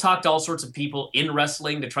still talk to all sorts of people in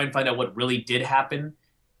wrestling to try and find out what really did happen.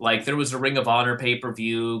 Like there was a Ring of Honor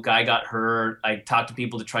pay-per-view, guy got hurt. I talked to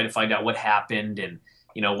people to try to find out what happened and,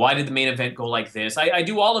 why did the main event go like this? I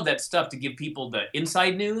do all of that stuff to give people the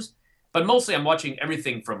inside news, but mostly I'm watching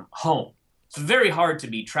everything from home. It's very hard to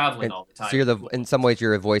be traveling all the time. So in some ways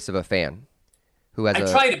you're a voice of a fan who has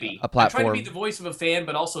I try to be. a platform. I try to be the voice of a fan,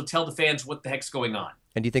 but also tell the fans what the heck's going on.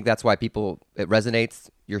 And do you think that's why it resonates,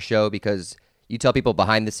 your show, because you tell people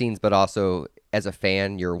behind the scenes, but also as a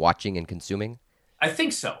fan, you're watching and consuming? I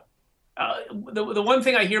think so. The one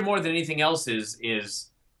thing I hear more than anything else is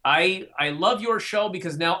I love your show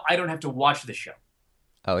because now I don't have to watch the show.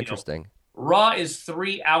 Oh, interesting. Raw is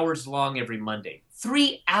 3 hours long every Monday.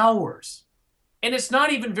 3 hours. And it's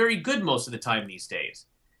not even very good most of the time these days.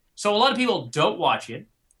 So a lot of people don't watch it.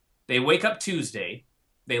 They wake up Tuesday.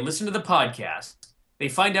 They listen to the podcast. They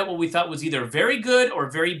find out what we thought was either very good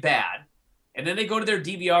or very bad. And then they go to their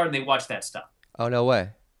DVR and they watch that stuff. Oh, no way.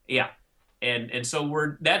 Yeah. And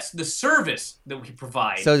so that's the service that we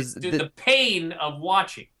provide. So the pain of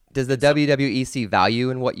watching. Does the WWE see value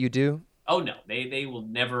in what you do? Oh no, they will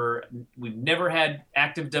never. We've never had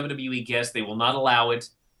active WWE guests. They will not allow it.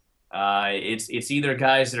 It's either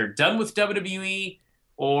guys that are done with WWE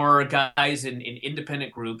or guys in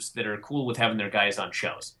independent groups that are cool with having their guys on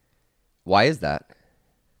shows. Why is that?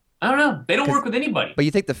 I don't know. They don't work with anybody. But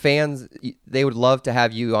you think the fans, they would love to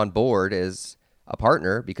have you on board as a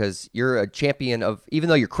partner because you're a champion of, even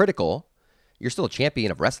though you're critical, you're still a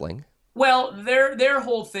champion of wrestling. Well, their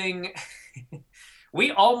whole thing,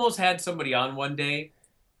 we almost had somebody on one day,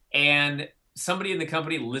 and somebody in the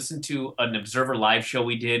company listened to an Observer Live show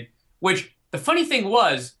we did, which the funny thing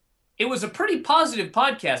was, it was a pretty positive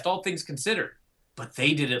podcast, all things considered, but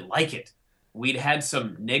they didn't like it. we'd had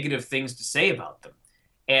some negative things to say about them.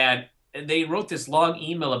 And they wrote this long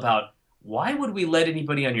email about why would we let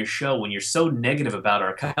anybody on your show when you're so negative about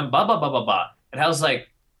our blah blah blah blah blah. And I was like,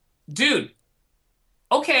 dude,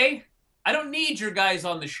 okay, I don't need your guys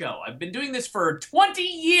on the show. I've been doing this for 20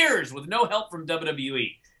 years with no help from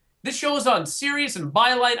WWE. This show is on Sirius and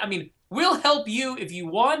Byline. I mean, we'll help you if you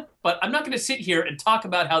want, but I'm not going to sit here and talk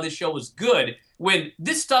about how this show was good when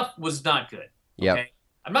this stuff was not good. Yep. Okay?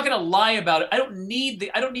 I'm not going to lie about it. I don't need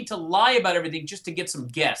to lie about everything just to get some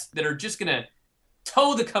guests that are just going to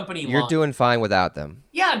toe the company line. You're doing fine without them.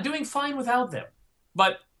 Yeah, I'm doing fine without them.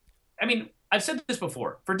 But I mean, I've said this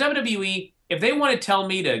before. For WWE, if they want to tell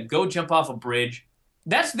me to go jump off a bridge,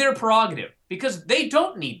 that's their prerogative because they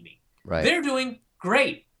don't need me. Right. They're doing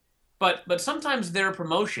great. But sometimes there are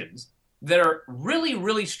promotions that are really,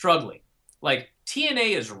 really struggling. Like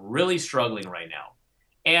TNA is really struggling right now.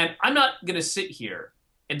 And I'm not going to sit here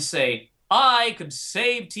and say, I could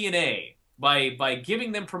save TNA by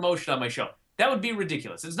giving them promotion on my show. That would be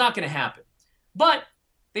ridiculous. It's not going to happen. But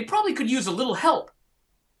they probably could use a little help.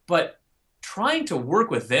 But trying to work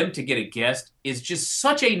with them to get a guest is just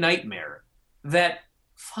such a nightmare that,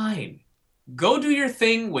 fine, go do your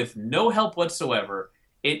thing with no help whatsoever.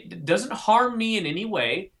 It doesn't harm me in any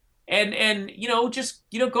way. And just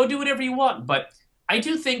go do whatever you want. But I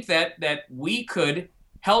do think that we could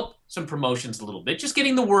help some promotions a little bit, just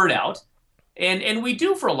getting the word out. And we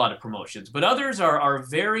do for a lot of promotions, but others are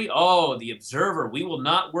very, the Observer. We will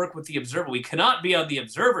not work with the Observer. We cannot be on the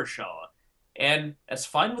Observer show. And that's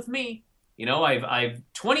fine with me. I've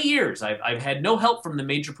 20 years. I've had no help from the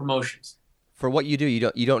major promotions. For what you do,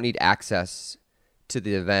 you don't need access to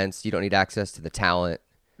the events. You don't need access to the talent.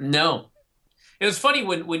 No. It was funny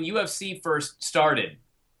when UFC first started,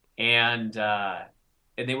 and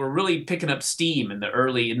they were really picking up steam in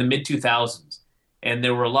the mid 2000s, and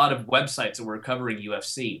there were a lot of websites that were covering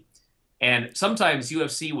UFC, and sometimes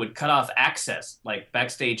UFC would cut off access, like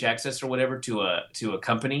backstage access or whatever, to a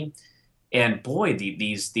company, and boy,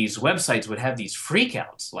 these websites would have these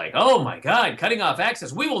freakouts, like, oh my God, cutting off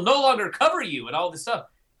access, we will no longer cover you, and all this stuff.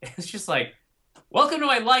 It's just like, welcome to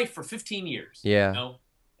my life for 15 years. Yeah.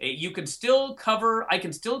 I can still cover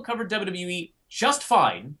WWE just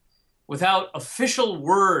fine without official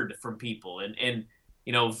word from people and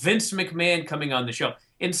Vince McMahon coming on the show.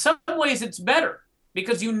 In some ways, it's better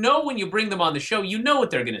because when you bring them on the show, you know what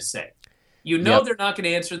they're going to say. They're not going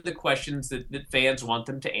to answer the questions that fans want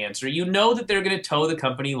them to answer. You know that they're going to toe the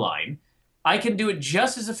company line. I can do it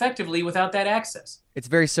just as effectively without that access. It's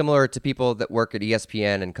very similar to people that work at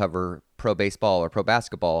ESPN and cover pro baseball or pro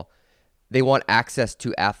basketball. They want access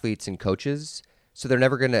to athletes and coaches, so they're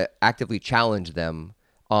never going to actively challenge them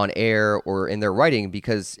on air or in their writing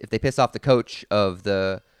because if they piss off the coach of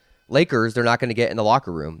the Lakers, they're not going to get in the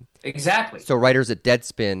locker room. Exactly. So writers at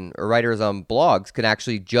Deadspin or writers on blogs can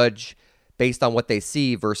actually judge based on what they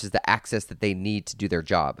see versus the access that they need to do their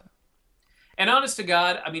job. And honest to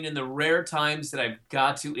God, I mean, in the rare times that I've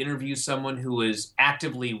got to interview someone who is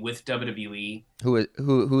actively with WWE. Who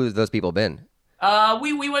have those people been?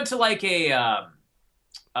 We went to like the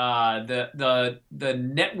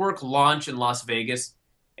network launch in Las Vegas,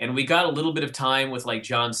 and we got a little bit of time with like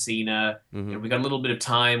John Cena, and we got a little bit of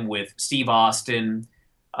time with Steve Austin,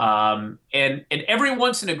 and every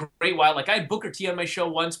once in a great while, like I had Booker T on my show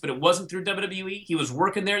once, but it wasn't through WWE. He was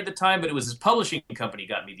working there at the time, but it was his publishing company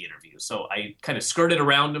got me the interview, so I kind of skirted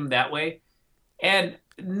around him that way. And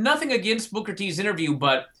nothing against Booker T's interview,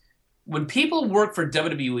 but when people work for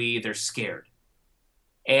WWE, they're scared.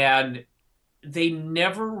 And they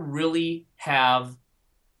never really have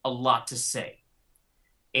a lot to say.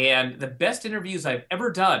 And the best interviews I've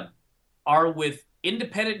ever done are with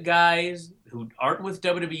independent guys who aren't with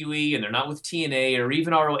WWE and they're not with TNA or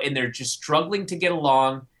even RO, and they're just struggling to get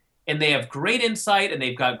along. And they have great insight and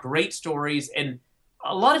they've got great stories. And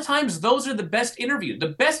a lot of times those are the best interviews. The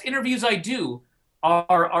best interviews I do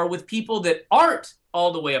are with people that aren't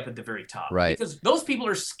all the way up at the very top. Right. Because those people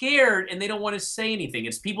are scared and they don't want to say anything.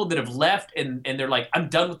 It's people that have left and they're like, I'm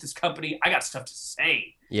done with this company. I got stuff to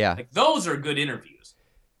say. Yeah. Like, those are good interviews.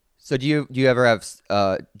 So do you ever have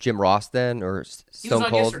Jim Ross then or Stone Cold? He was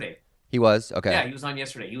on yesterday. He was? Okay. Yeah, he was on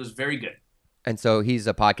yesterday. He was very good. And so he's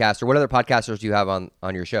a podcaster. What other podcasters do you have on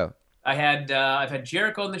your show? I've had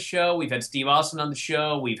Jericho on the show. We've had Steve Austin on the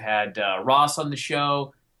show. We've had Ross on the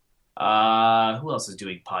show. Who else is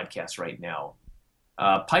doing podcasts right now?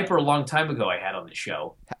 Piper a long time ago I had on the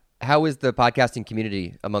show. How is the podcasting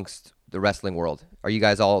community amongst the wrestling world? Are you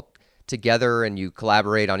guys all together and you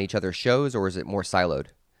collaborate on each other's shows, or is it more siloed?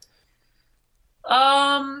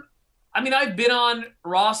 I mean, I've been on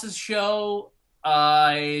Ross's show.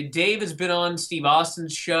 Dave has been on Steve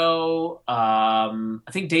Austin's show.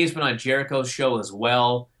 I think Dave's been on Jericho's show as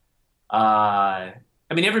well. I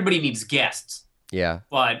mean, everybody needs guests, Yeah.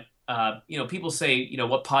 but people say,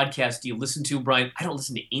 what podcast do you listen to, Brian? I don't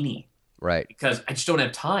listen to any Right. because I just don't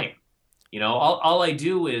have time. All I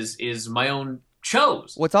do is my own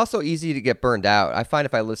shows. Well, it's also easy to get burned out. I find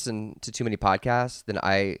if I listen to too many podcasts,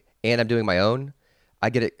 and I'm doing my own, I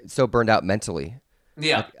get it so burned out mentally.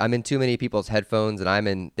 Yeah. Like, I'm in too many people's headphones,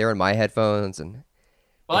 and they're in my headphones, and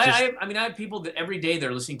Well, it's just, I have people that every day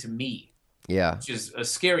they're listening to me, yeah. which is a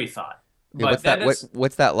scary thought. Yeah, But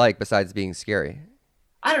what's that like besides being scary?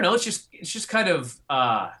 I don't know. It's just kind of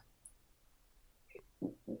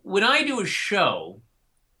when I do a show,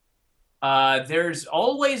 there's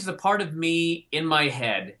always the part of me in my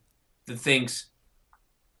head that thinks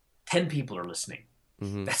 10 people are listening.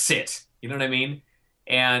 Hmm. That's it. You know what I mean?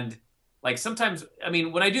 And like sometimes, I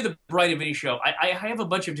mean, when I do the Brian and Vinny show, I have a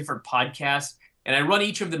bunch of different podcasts and I run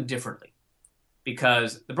each of them differently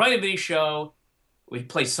because the Brian and Vinny show, we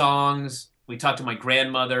play songs, we talk to my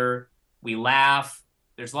grandmother, we laugh.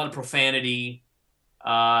 There's a lot of profanity.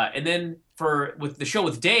 And then with the show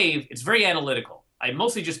with Dave, it's very analytical. I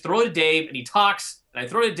mostly just throw it to Dave and he talks, and I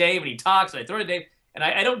throw it to Dave and he talks, and I throw it to Dave, and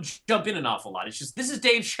I don't jump in an awful lot. It's just, this is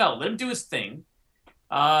Dave's show. Let him do his thing.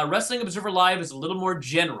 Wrestling Observer Live is a little more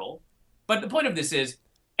general. But the point of this is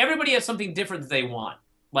everybody has something different that they want.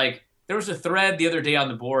 Like, there was a thread the other day on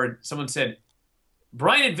the board. Someone said,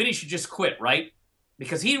 Brian and Vinny should just quit, right?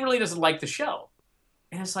 Because he really doesn't like the show.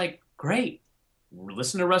 And it's like, great.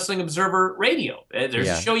 Listen to Wrestling Observer Radio. There's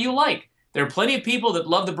a show you like. There are plenty of people that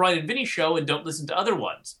love the Brian and Vinny show and don't listen to other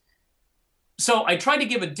ones. So I try to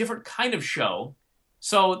give a different kind of show.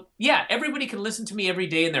 So, yeah, everybody can listen to me every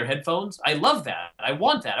day in their headphones. I love that. I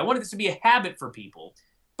want that. I want this to be a habit for people.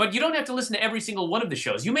 But you don't have to listen to every single one of the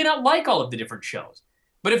shows. You may not like all of the different shows.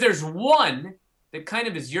 But if there's one that kind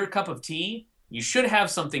of is your cup of tea, you should have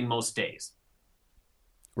something most days.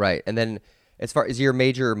 Right. And then as far as your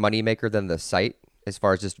major moneymaker than the site, as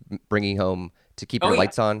far as just bringing home to keep your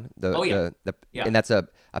lights on, and that's a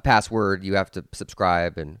password. You have to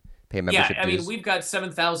subscribe and pay membership dues. Mean, we've got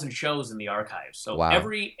 7,000 shows in the archives. So wow.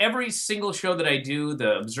 every single show that I do,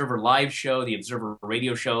 the Observer Live show, the Observer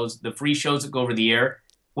Radio shows, the free shows that go over the air,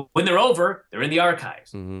 when they're over, they're in the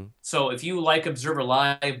archives. Mm-hmm. So if you like Observer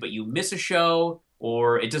Live, but you miss a show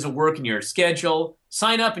or it doesn't work in your schedule,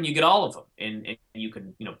 sign up and you get all of them. And you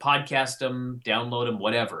can, podcast them, download them,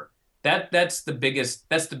 whatever. That's the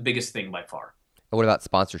biggest thing by far. And what about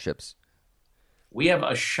sponsorships? We have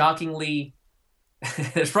a shockingly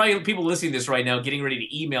there's probably people listening to this right now getting ready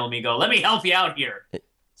to email me and go, let me help you out here.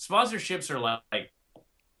 Sponsorships are like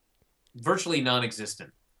virtually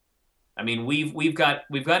non-existent. I mean, we've got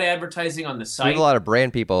advertising on the site. We have a lot of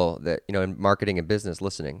brand people that, in marketing and business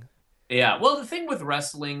listening. Yeah. Well, the thing with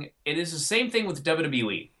wrestling, it is the same thing with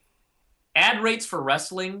WWE. Ad rates for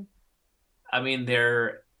wrestling, I mean,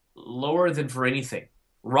 they're lower than for anything.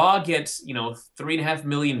 Raw gets, 3.5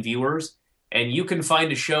 million viewers, and you can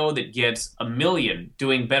find a show that gets 1 million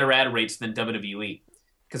doing better ad rates than WWE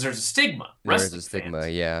because there's a stigma. There's a stigma,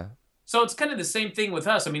 fans. Yeah. So it's kind of the same thing with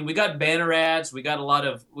us. I mean, we got banner ads, we got a lot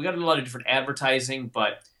of different advertising,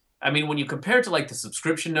 but I mean, when you compare it to like the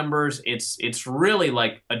subscription numbers, it's really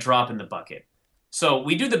like a drop in the bucket. So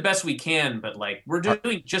we do the best we can, but like we're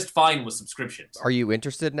doing just fine with subscriptions. Are you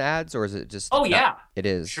interested in ads, or is it just? Oh yeah, it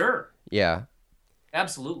is. Sure. Yeah.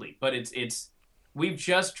 Absolutely, but we've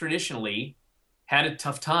just traditionally had a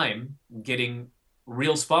tough time getting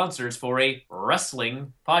real sponsors for a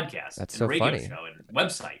wrestling podcast. That's and so radio funny. Show and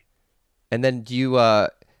website. And then do you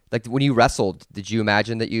like when you wrestled? Did you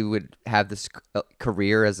imagine that you would have this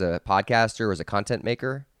career as a podcaster or as a content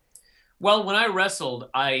maker? Well, when I wrestled,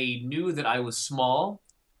 I knew that I was small,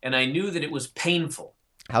 and I knew that it was painful.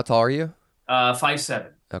 How tall are you?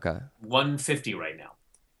 5'7". Okay. 150 right now.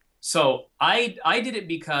 So I did it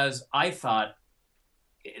because I thought,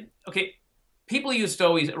 okay,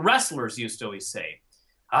 wrestlers used to always say,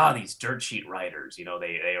 these dirt sheet writers,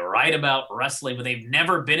 they write about wrestling, but they've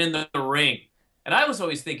never been in the ring. And I was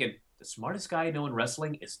always thinking, the smartest guy I know in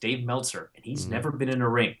wrestling is Dave Meltzer, and he's never been in a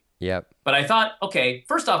ring. Yep. But I thought, okay,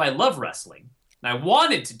 first off, I love wrestling, and I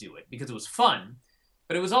wanted to do it because it was fun,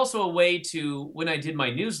 but it was also a way to, when I did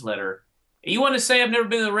my newsletter, you want to say I've never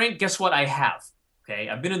been in the ring? Guess what? I have. Okay,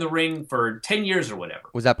 I've been in the ring for 10 years or whatever.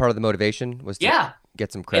 Was that part of the motivation? Was to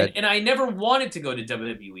get some cred? And I never wanted to go to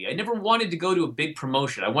WWE. I never wanted to go to a big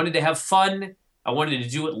promotion. I wanted to have fun. I wanted to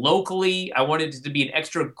do it locally. I wanted it to be an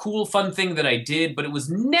extra cool, fun thing that I did, but it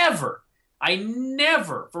was I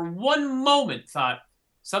never for one moment thought,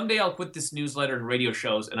 someday I'll quit this newsletter and radio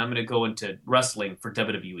shows, and I'm going to go into wrestling for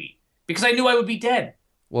WWE because I knew I would be dead.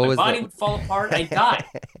 What My was body the would fall apart. I'd die.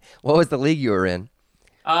 What was the league you were in?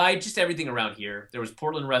 Just everything around here. There was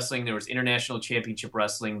Portland Wrestling. There was International Championship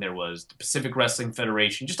Wrestling. There was the Pacific Wrestling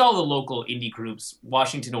Federation. Just all the local indie groups,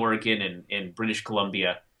 Washington, Oregon, and British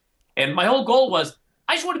Columbia. And my whole goal was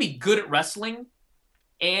I just want to be good at wrestling,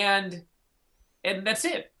 and that's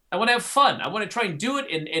it. I want to have fun. I want to try and do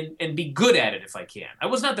it and be good at it if I can. I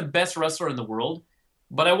was not the best wrestler in the world,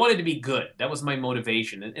 but I wanted to be good. That was my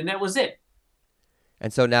motivation, and that was it.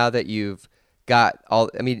 And so now that you've got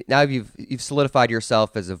now you've solidified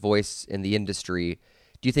yourself as a voice in the industry,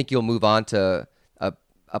 do you think you'll move on to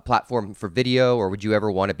a platform for video, or would you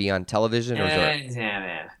ever want to be on television? Or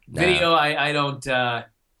Video, I don't.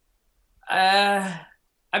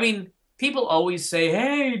 I mean, people always say,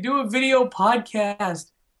 "Hey, do a video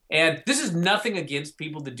podcast," and this is nothing against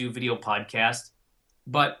people that do video podcasts,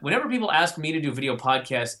 but whenever people ask me to do video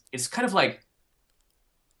podcasts, it's kind of like,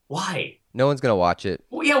 why? No one's gonna watch it.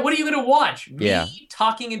 Well, yeah, what are you going to watch? Me Yeah.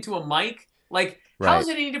 talking into a mic? Like, how Right. is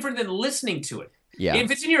it any different than listening to it? Yeah.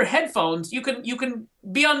 If it's in your headphones, you can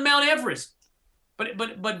be on Mount Everest.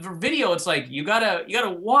 But for video, it's like you gotta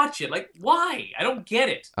watch it. Like, why? I don't get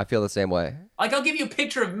it. I feel the same way. Like, I'll give you a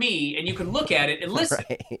picture of me, and you can look at it and listen.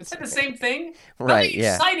 Right. Is that the same thing? Right, Nothing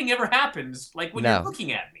yeah. exciting ever happens like when No. you're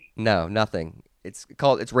looking at me. No, nothing. It's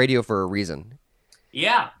radio for a reason.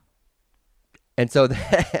 Yeah. And so,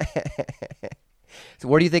 so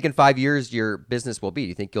what do you think in 5 years your business will be? Do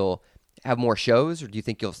you think you'll have more shows, or do you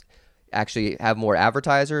think you'll actually have more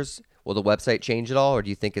advertisers? Will the website change at all, or do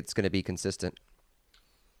you think it's going to be consistent?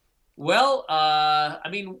 Well, I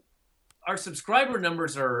mean, our subscriber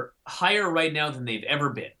numbers are higher right now than they've ever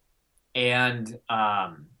been, and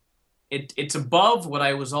it's above what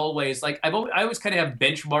I was always like. I always kind of have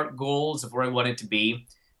benchmark goals of where I want it to be,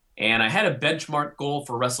 and I had a benchmark goal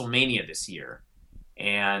for WrestleMania this year,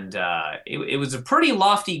 and it was a pretty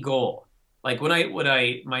lofty goal. Like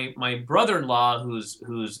my brother-in-law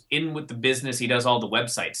who's in with the business, he does all the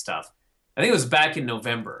website stuff. I think it was back in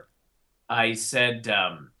November. I said,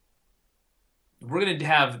 we're going to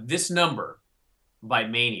have this number by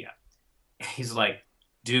Mania. He's like,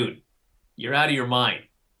 dude, you're out of your mind.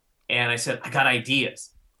 And I said, I got ideas.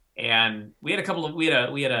 And we had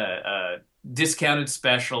a discounted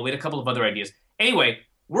special. We had a couple of other ideas. Anyway,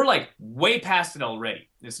 we're like way past it already.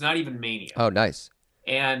 It's not even Mania. Oh, nice.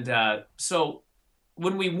 And so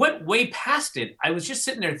when we went way past it, I was just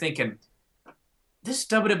sitting there thinking, this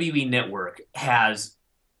WWE network has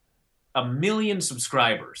 1 million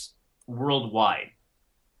subscribers worldwide.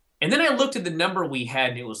 And then I looked at the number we had,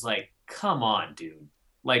 and it was like, come on, dude.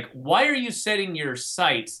 Like, why are you setting your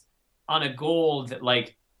sights on a goal that,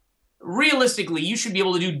 like, realistically, you should be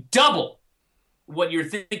able to do double what you're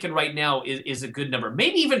thinking right now is a good number.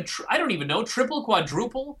 Maybe even, I don't even know, triple,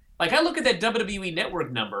 quadruple. Like, I look at that WWE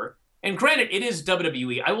network number, and granted, it is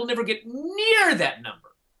WWE. I will never get near that number.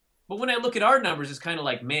 But when I look at our numbers, it's kind of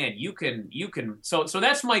like, man, you can. So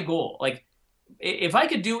that's my goal. Like, if I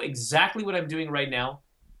could do exactly what I'm doing right now,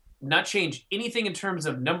 not change anything in terms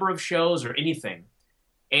of number of shows or anything,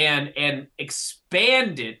 and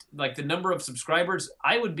expand it, like the number of subscribers,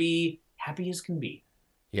 I would be happy as can be.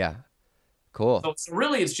 Yeah. Cool. So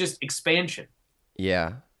really, it's just expansion.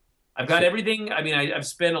 Yeah. I've got everything. I mean, I've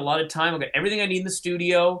spent a lot of time. I've got everything I need in the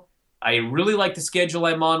studio. I really like the schedule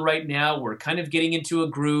I'm on right now. We're kind of getting into a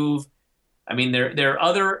groove. I mean, there are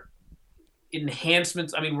other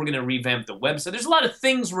enhancements. I mean, we're going to revamp the website. There's a lot of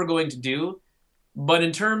things we're going to do. But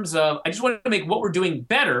in terms of, I just want to make what we're doing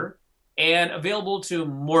better and available to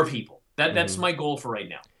more people. That's my goal for right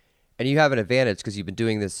now. And you have an advantage because you've been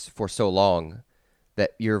doing this for so long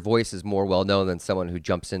that your voice is more well known than someone who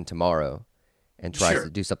jumps in tomorrow and tries to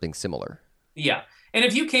do something similar. Yeah. And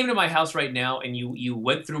if you came to my house right now and you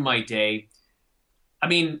went through my day, I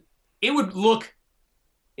mean, it would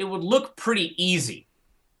look pretty easy.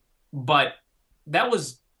 But that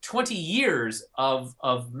was 20 years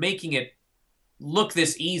of making it look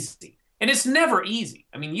this easy. And it's never easy.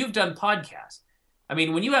 I mean, you've done podcasts. I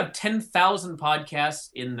mean, when you have 10,000 podcasts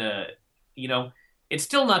in the, it's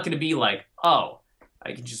still not going to be like, oh,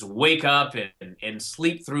 I can just wake up and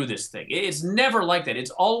sleep through this thing. It's never like that. It's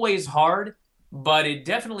always hard, but it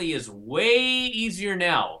definitely is way easier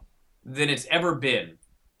now than it's ever been.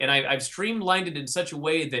 And I've streamlined it in such a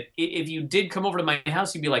way that if you did come over to my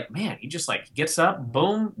house, you'd be like, man, he just like gets up,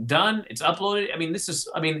 boom, done. It's uploaded.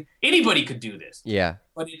 I mean, anybody could do this. Yeah.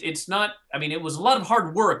 But it's not, I mean, it was a lot of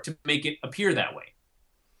hard work to make it appear that way.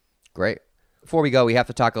 Great. Before we go, we have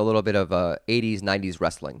to talk a little bit of 80s, 90s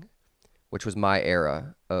wrestling, which was my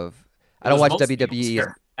era of, I don't was watch most people's WWE. era,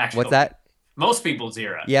 What's actually. that? Most people's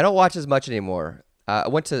era. Yeah, I don't watch as much anymore. I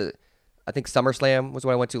went to, I think SummerSlam was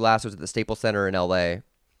what I went to last. It was at the Staples Center in L.A.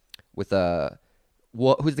 with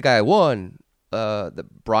who's the guy I won? The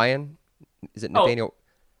Brian? Is it Oh, Nathaniel?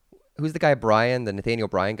 Who's the guy Brian? The Nathaniel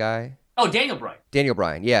Bryan guy? oh, Daniel Bryan. Daniel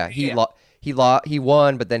Bryan. Yeah, Yeah. he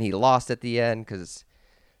won, but then he lost at the end because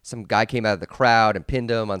some guy came out of the crowd and pinned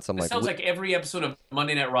him on some This like. sounds like every episode of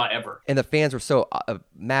Monday Night Raw ever. And the fans were so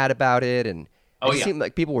mad about it, and Oh, it just yeah. seemed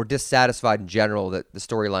like people were dissatisfied in general that the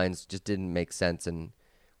storylines just didn't make sense and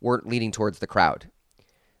weren't leaning towards the crowd.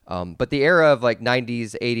 But the era of like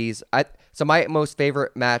 90s, 80s, so my most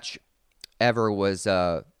favorite match ever was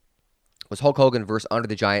Hulk Hogan versus Andre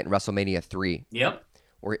the Giant in WrestleMania 3, Yep.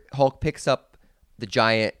 where Hulk picks up the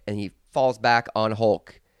Giant and he falls back on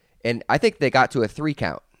Hulk, and I think they got to a 3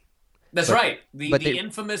 count. That's But- right. The they-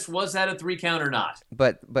 infamous, was that a 3 count or not?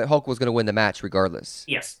 But Hulk was going to win the match regardless.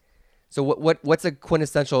 Yes. So what's a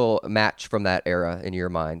quintessential match from that era in your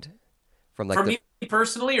mind? From like For me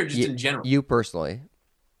personally, or just in general? you personally.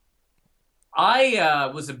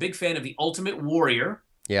 I was a big fan of the Ultimate Warrior.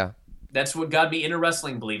 Yeah. That's what got me into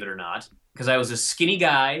wrestling, believe it or not, because I was a skinny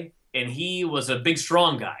guy and he was a big,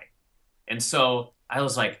 strong guy. And so I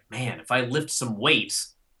was like, man, if I lift some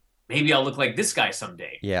weights, maybe I'll look like this guy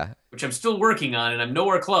someday, Yeah. which I'm still working on and I'm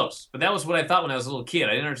nowhere close. But that was what I thought when I was a little kid.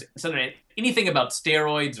 I didn't understand anything about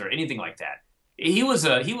steroids or anything like that. He was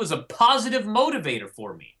a positive motivator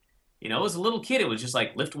for me. You know, as a little kid, it was just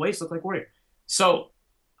like, lift weights, look like Warrior. So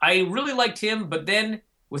I really liked him, but then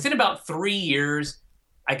within about 3 years,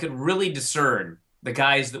 I could really discern the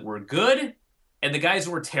guys that were good and the guys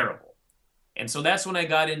that were terrible. And so that's when I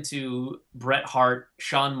got into Bret Hart,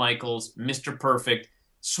 Shawn Michaels, Mr. Perfect,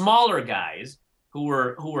 smaller guys who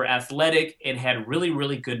were athletic and had really,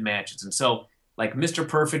 really good matches. And so like Mr.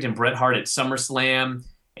 Perfect and Bret Hart at SummerSlam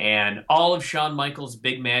and all of Shawn Michaels'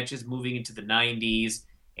 big matches moving into the 90s.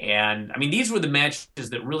 And I mean, these were the matches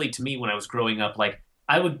that really, to me, when I was growing up, like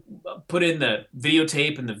I would put in the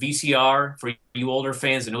videotape and the VCR for you older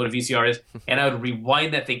fans that know what a VCR is, and I would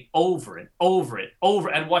rewind that thing over and over and over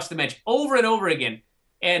and watch the match over and over again.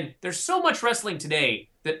 And there's so much wrestling today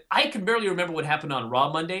that I can barely remember what happened on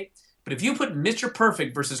Raw Monday. But if you put Mr.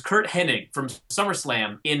 Perfect versus Kurt Hennig from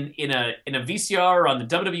SummerSlam in a VCR on the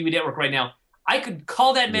WWE Network right now, I could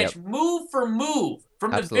call that match move for move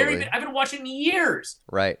from Absolutely. the very. I've been watching years,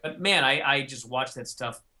 Right. but man, I just watched that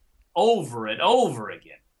stuff over and over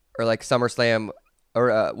again. Or like SummerSlam,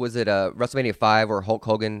 or was it WrestleMania 5 or Hulk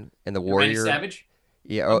Hogan and the Warrior? Randy Savage.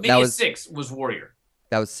 Yeah. Mania That was 6 was Warrior.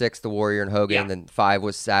 That was 6, the Warrior and Hogan. Yeah. Then 5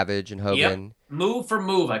 was Savage and Hogan. Yep. Move for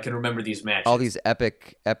move, I can remember these matches. All these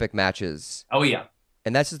epic matches, Oh yeah.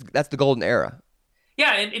 and that's the golden era.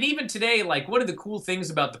 Yeah, and even today, like one of the cool things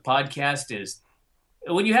about the podcast is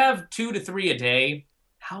when you have 2 to 3 a day,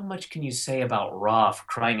 how much can you say about Raw, for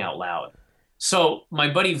crying out loud? So my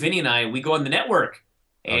buddy Vinny and I, we go on the network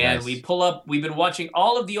and nice. we pull up. We've been watching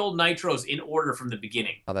all of the old Nitros in order from the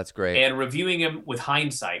beginning Oh, that's great. and reviewing them with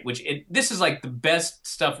hindsight. This is like the best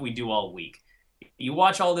stuff we do all week. You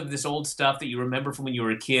watch all of this old stuff that you remember from when you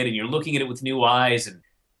were a kid, and you're looking at it with new eyes, and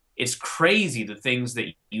it's crazy the things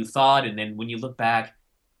that you thought. And then when you look back,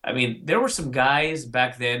 I mean, there were some guys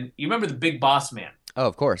back then. You remember the Big Boss Man? Oh,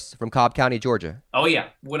 of course, from Cobb County, Georgia. Oh, yeah.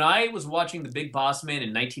 When I was watching The Big Boss Man in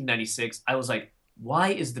 1996, I was like, why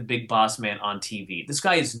is The Big Boss Man on TV? This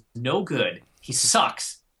guy is no good. He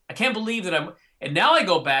sucks. I can't believe that I'm... And now I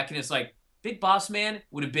go back and it's like, Big Boss Man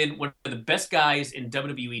would have been one of the best guys in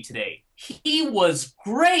WWE today. He was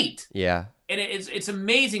great. Yeah. And it's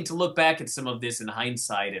amazing to look back at some of this in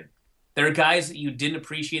hindsight. And there are guys that you didn't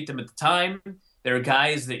appreciate them at the time. There are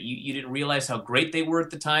guys that you didn't realize how great they were at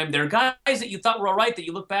the time. There are guys that you thought were all right that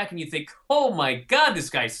you look back and you think, oh my God, this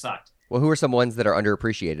guy sucked. Well, who are some ones that are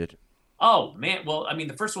underappreciated? Oh, man. Well, I mean,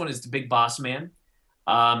 the first one is the Big Boss Man.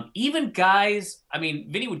 Even guys, I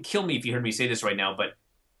mean, Vinny would kill me if you heard me say this right now, but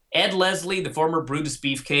Ed Leslie, the former Brutus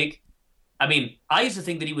Beefcake, I mean, I used to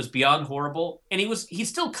think that he was beyond horrible, and he's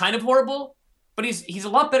still kind of horrible, but he's a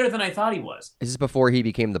lot better than I thought he was. Is this before he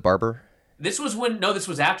became the barber? This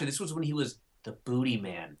was after. This was when he was the Booty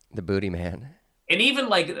Man. The Booty Man. And even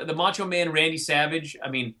like the Macho Man Randy Savage, I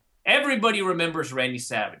mean, everybody remembers Randy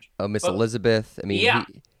Savage. Oh, Miss But- Elizabeth. I mean, Yeah.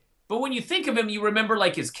 But when you think of him, you remember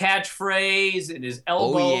like his catchphrase and his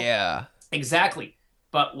elbow. Oh, yeah. Exactly.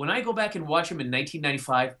 But when I go back and watch him in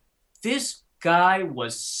 1995, this guy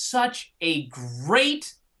was such a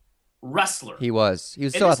great wrestler. He was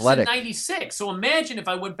And so this athletic. is in 96. So imagine if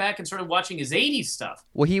I went back and started watching his 80s stuff.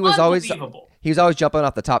 Well, he was always jumping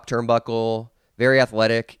off the top turnbuckle, very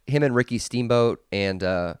athletic. Him and Ricky Steamboat and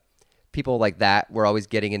people like that were always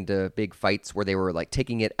getting into big fights where they were like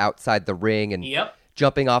taking it outside the ring and Yep.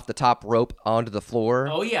 jumping off the top rope onto the floor.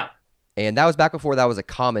 Oh yeah. And that was back before that was a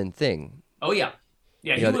common thing. Oh yeah.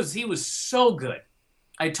 Yeah, You know, he was so good.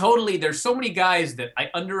 There's so many guys that I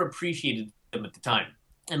underappreciated them at the time.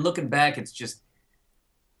 And looking back, it's just,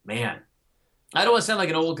 man, I don't want to sound like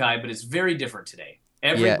an old guy, but it's very different today.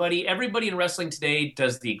 Everybody in wrestling today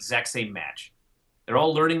does the exact same match. They're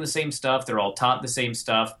all learning the same stuff. They're all taught the same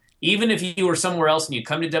stuff. Even if you were somewhere else and you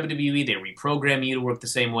come to WWE, they reprogram you to work the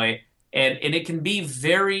same way. And it can be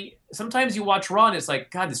very, sometimes you watch Raw and it's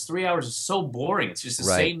like, God, this 3 hours is so boring. It's just the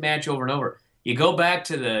same match over and over. You go back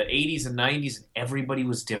to the 80s and 90s and everybody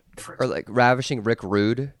was different. Or like Ravishing Rick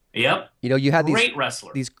Rude. Yep. You know, you had great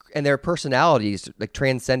wrestler. And their personalities like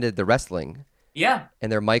transcended the wrestling. Yeah.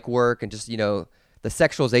 And their mic work and just, you know, the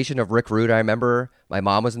sexualization of Rick Rude. I remember my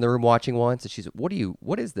mom was in the room watching once and she's,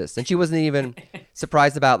 what is this? And she wasn't even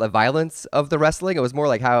surprised about the violence of the wrestling. It was more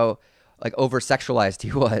like how like over sexualized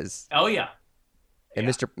he was. Oh yeah. And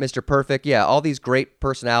Mr. Perfect. Yeah. All these great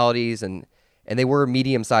personalities and they were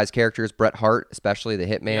medium-sized characters, Bret Hart, especially the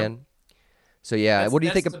Hitman. Yep. So yeah, what do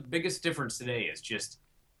you think of the biggest difference today is just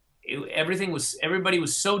everybody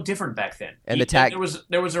was so different back then. And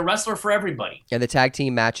there was a wrestler for everybody. And the tag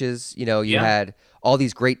team matches, you know, you had all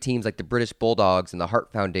these great teams like the British Bulldogs and the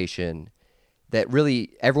Hart Foundation that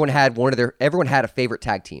really everyone had a favorite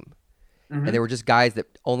tag team. Mm-hmm. And they were just guys that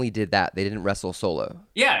only did that. They didn't wrestle solo.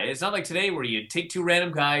 Yeah, it's not like today where you take two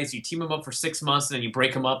random guys, you team them up for 6 months, and then you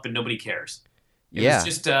break them up and nobody cares. It was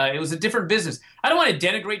just it was a different business. I don't want to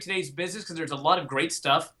denigrate today's business because there's a lot of great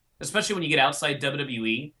stuff, especially when you get outside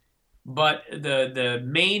WWE. But the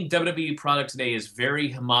main WWE product today is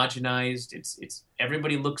very homogenized. It's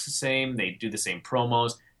everybody looks the same. They do the same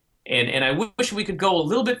promos, and I wish we could go a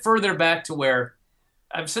little bit further back to where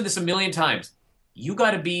I've said this a million times. You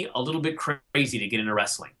got to be a little bit crazy to get into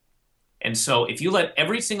wrestling, and so if you let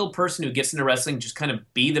every single person who gets into wrestling just kind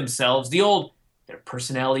of be themselves, their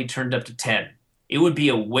personality turned up to 10. It would be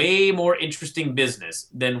a way more interesting business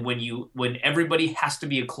than when everybody has to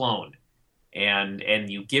be a clone. And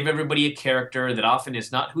you give everybody a character that often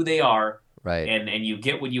is not who they are, right? And you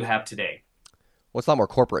get what you have today. Well, it's a lot more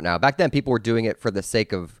corporate now. Back then, people were doing it for the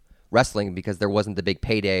sake of wrestling because there wasn't the big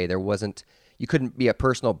payday. You couldn't be a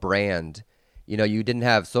personal brand. You know, you didn't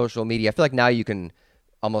have social media. I feel like now you can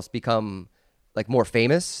almost become like more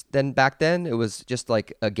famous than back then. It was just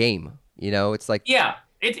like a game. You know, it's like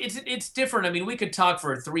it's different. I mean, we could talk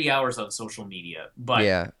for 3 hours on social media, but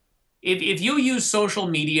yeah. If you use social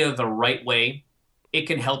media the right way, it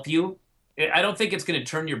can help you. I don't think it's going to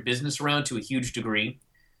turn your business around to a huge degree.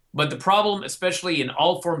 But the problem, especially in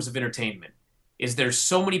all forms of entertainment, is there's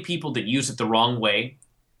so many people that use it the wrong way.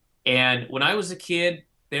 And when I was a kid,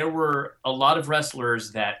 there were a lot of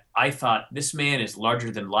wrestlers that I thought, this man is larger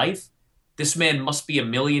than life. This man must be a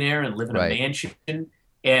millionaire and live in a mansion.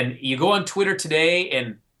 And you go on Twitter today,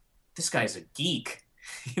 and this guy's a geek.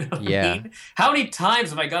 You know what I mean? How many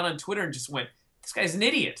times have I gone on Twitter and just went, this guy's an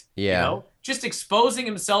idiot? Yeah. You know? Just exposing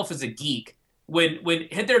himself as a geek. When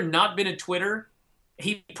had there not been a Twitter,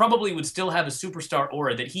 he probably would still have a superstar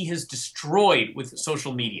aura that he has destroyed with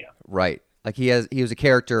social media. Right. Like he was a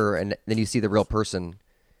character, and then you see the real person.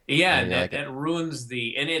 Yeah, and that ruins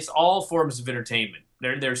and it's all forms of entertainment.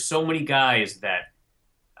 There's so many guys that,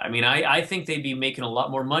 I mean, I think they'd be making a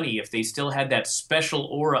lot more money if they still had that special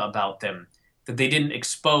aura about them that they didn't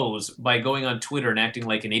expose by going on Twitter and acting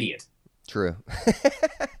like an idiot. True.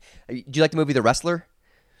 Do you like the movie The Wrestler?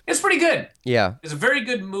 It's pretty good. Yeah. It's a very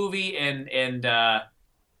good movie, and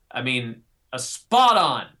I mean, a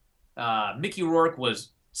spot on. Mickey Rourke was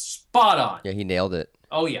spot on. Yeah, he nailed it.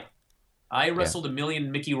 Oh, yeah. I wrestled a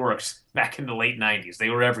million Mickey Rourkes back in the late 90s. They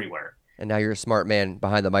were everywhere. And now you're a smart man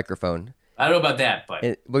behind the microphone. I don't know about that, but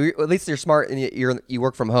at least you're smart and you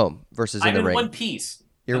work from home versus in the ring. I'm in one piece.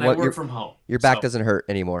 I work from home. Your back doesn't hurt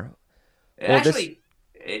anymore. Actually,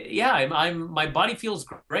 my body feels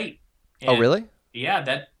great. Oh, really?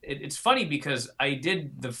 Yeah, it's funny because I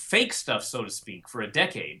did the fake stuff, so to speak, for a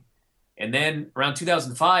decade. And then around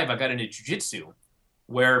 2005, I got into jiu-jitsu,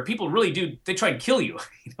 where people really they try and kill you.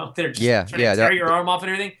 You know, they're just trying to tear your arm off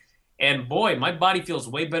and everything. And boy, my body feels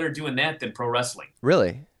way better doing that than pro wrestling.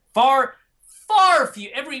 Really? Far few.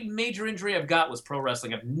 Every major injury I've got was pro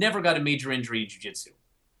wrestling. I've never got a major injury in jiu-jitsu.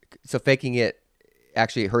 So faking it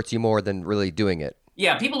actually hurts you more than really doing it.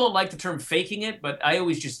 Yeah, people don't like the term faking it, but I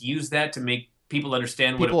always just use that to make people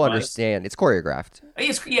understand what it was. People understand. It's choreographed.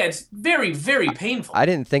 It's very, very painful. I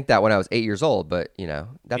didn't think that when I was 8 years old, but you know,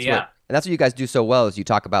 that's what you guys do so well is you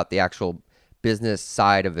talk about the actual business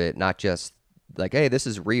side of it, not just like, hey, this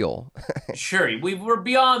is real. Sure, we were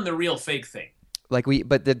beyond the real fake thing. But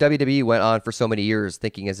the WWE went on for so many years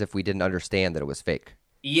thinking as if we didn't understand that it was fake.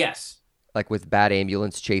 Yes. Like with bad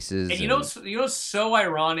ambulance chases. And you know, what's so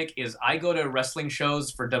ironic is I go to wrestling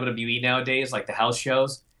shows for WWE nowadays, like the house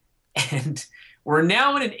shows, and we're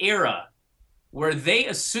now in an era where they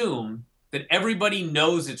assume that everybody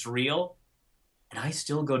knows it's real. And I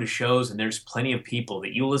still go to shows, and there's plenty of people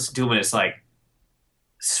that you listen to, and it's like,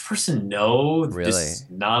 does this person know that Really? this is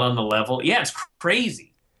not on the level? Yeah, it's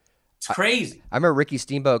crazy. It's crazy. I remember Ricky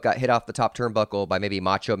Steamboat got hit off the top turnbuckle by maybe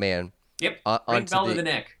Macho Man. Yep. Onto Right bell to the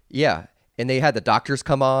neck. Yeah. And they had the doctors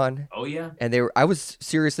come on. Oh, yeah. And I was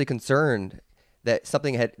seriously concerned that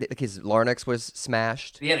something like his larynx was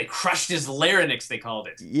smashed. Yeah, they crushed his larynx, they called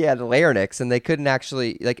it. Yeah, the larynx. And they couldn't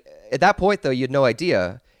actually, like, at that point, though, you had no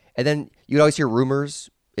idea. And then you'd always hear rumors.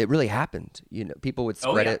 It really happened. You know, people would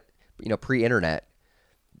spread it, you know, pre-internet.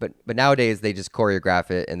 But nowadays they just choreograph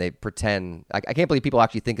it and they pretend. I can't believe people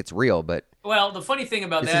actually think it's real. But well, the funny thing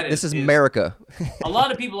about this is America. A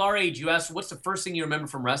lot of people our age, you ask, what's the first thing you remember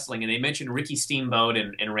from wrestling? And they mentioned Ricky Steamboat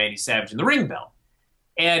and Randy Savage and the ring bell.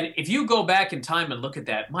 And if you go back in time and look at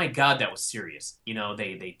that, my God, that was serious. You know,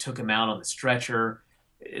 they took him out on the stretcher.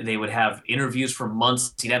 They would have interviews for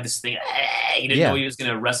months. He'd have this thing. He didn't know he was going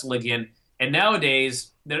to wrestle again. And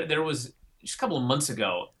nowadays, there was just a couple of months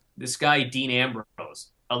ago, this guy, Dean Ambrose,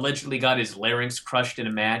 allegedly got his larynx crushed in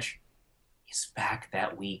a match. He's back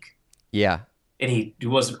that week. Yeah. And he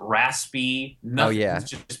wasn't raspy. Nothing. He was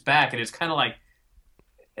just back. And it's kind of like,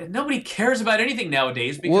 nobody cares about anything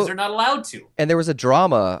nowadays because they're not allowed to. And there was a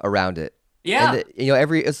drama around it. Yeah. And you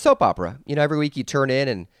know, it's soap opera. You know, every week you turn in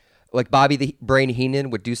and like Bobby the Brain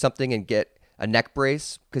Heenan would do something and get a neck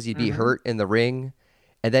brace because he'd be hurt in the ring.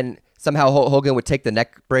 And then somehow Hogan would take the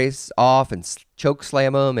neck brace off and choke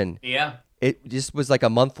slam him. And it just was like a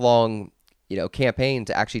month-long, you know, campaign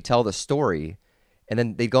to actually tell the story. And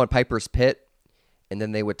then they'd go in Piper's Pit, and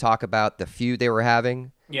then they would talk about the feud they were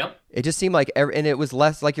having. Yep. It just seemed like, and it was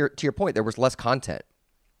less, like to your point, there was less content.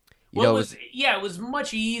 It was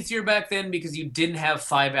much easier back then because you didn't have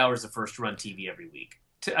 5 hours of first-run TV every week.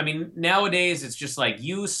 I mean, nowadays it's just like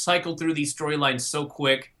you cycle through these storylines so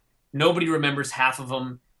quick, nobody remembers half of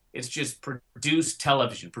them. It's just produce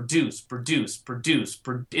television, produce.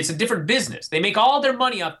 It's a different business. They make all their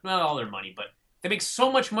money off, not all their money, but they make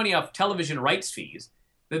so much money off television rights fees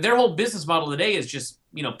that their whole business model today is just,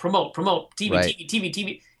 you know, promote,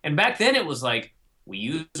 TV. And back then it was like, we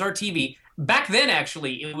use our TV. Back then,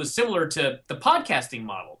 actually, it was similar to the podcasting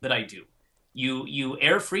model that I do. You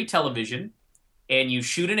air free television and you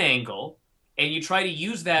shoot an angle and you try to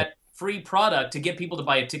use that free product to get people to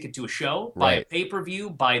buy a ticket to a show, buy a pay-per-view,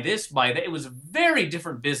 buy this, buy that. It was a very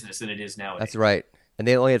different business than it is nowadays. That's right. And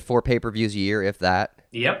they only had 4 pay-per-views a year, if that.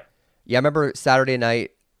 Yep. Yeah, I remember Saturday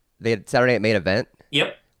night, they had Saturday Night Main Event.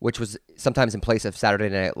 Yep. Which was sometimes in place of Saturday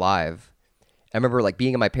Night Live. I remember like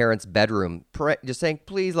being in my parents' bedroom, just saying,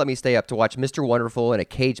 please let me stay up to watch Mr. Wonderful in a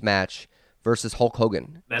cage match versus Hulk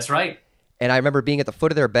Hogan. That's right. And I remember being at the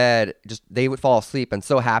foot of their bed, just they would fall asleep and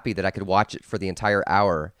so happy that I could watch it for the entire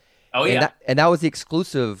hour. Oh, yeah. And that was the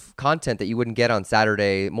exclusive content that you wouldn't get on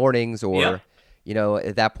Saturday mornings or, you know,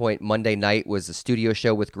 at that point, Monday night was a studio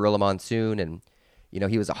show with Gorilla Monsoon. And, you know,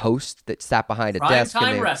 he was a host that sat behind a desk.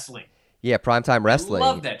 Primetime wrestling. Yeah, Primetime Wrestling. I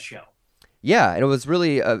love that show. Yeah, and it was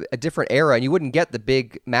really a different era, and you wouldn't get the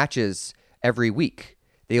big matches every week.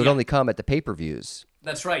 They would only come at the pay-per-views.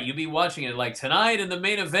 That's right. You'd be watching it like tonight in the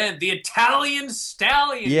main event, the Italian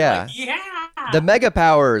Stallion. Yeah. Like, The Mega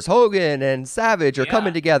Powers, Hogan and Savage are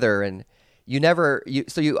coming together, and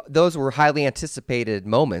those were highly anticipated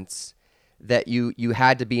moments that you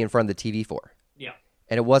had to be in front of the TV for. Yeah.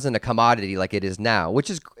 And it wasn't a commodity like it is now, which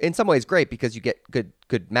is in some ways great because you get good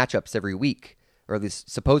matchups every week, or at least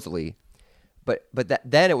supposedly. But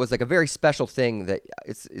then it was like a very special thing that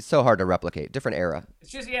it's so hard to replicate. Different era.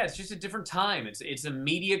 It's just a different time. It's a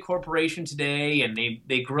media corporation today, and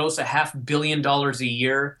they gross $500 million a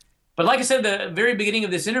year. But like I said at the very beginning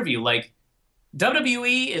of this interview, like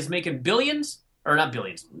WWE is making billions, or not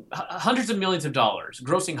billions, hundreds of millions of dollars,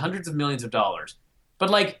 grossing hundreds of millions of dollars. But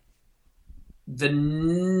like the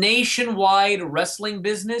nationwide wrestling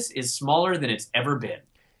business is smaller than it's ever been.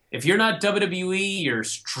 If you're not WWE, you're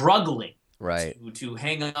struggling. Right. To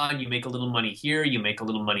hang on, you make a little money here, you make a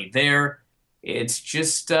little money there. It's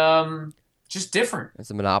just different. It's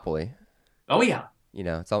a monopoly. Oh yeah. You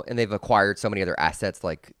know, and they've acquired so many other assets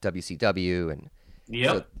like WCW, and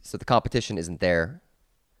so the competition isn't there.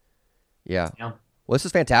 Yeah. Well, this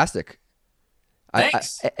is fantastic.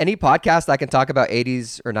 Thanks. Any podcast I can talk about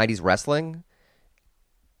 80s or 90s wrestling,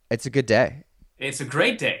 it's a good day. It's a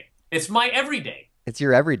great day. It's my everyday. It's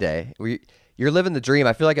your everyday. You're living the dream.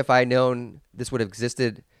 I feel like if I had known this would have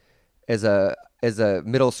existed as a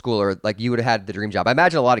middle schooler, like you would have had the dream job. I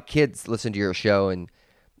imagine a lot of kids listen to your show and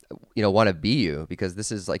want to be you because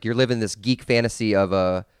this is like you're living this geek fantasy of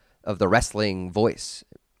the wrestling voice.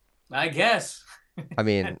 I guess. I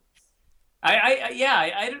mean,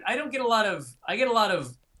 I don't get a lot of I don't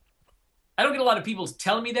get a lot of people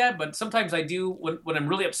telling me that, but sometimes I do when I'm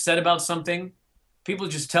really upset about something. People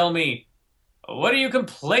just tell me, "What are you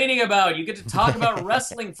complaining about? You get to talk about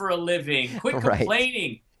wrestling for a living. Quit Right.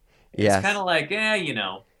 complaining." Yes. It's kind of like,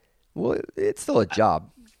 Well, it's still a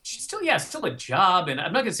job. it's still a job, and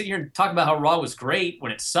I'm not gonna sit here and talk about how Raw was great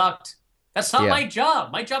when it sucked. That's not Yeah. my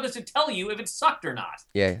job. My job is to tell you if it sucked or not.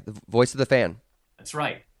 Yeah, the voice of the fan. That's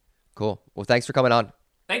right. Cool. Well, thanks for coming on.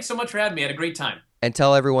 Thanks so much for having me. I had a great time. And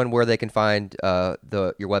tell everyone where they can find your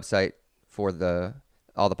website for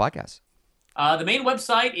all the podcasts. The main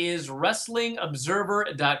website is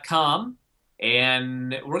WrestlingObserver.com,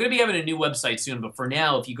 and we're going to be having a new website soon. But for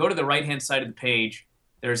now, if you go to the right-hand side of the page,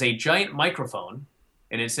 there's a giant microphone,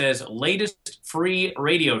 and it says "Latest Free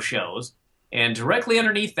Radio Shows." And directly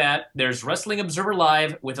underneath that, there's Wrestling Observer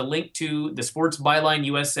Live with a link to the Sports Byline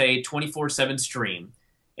USA 24/7 stream.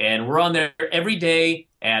 And we're on there every day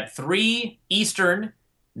at 3 Eastern,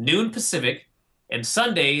 noon Pacific, and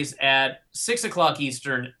Sundays at 6 o'clock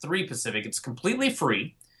Eastern, 3 Pacific. It's completely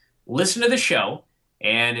free. Listen to the show.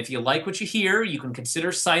 And if you like what you hear, you can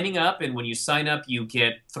consider signing up. And when you sign up, you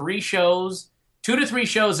get 3 shows, 2 to 3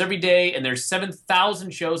 shows every day. And there's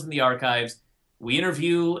 7,000 shows in the archives. We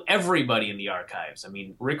interview everybody in the archives. I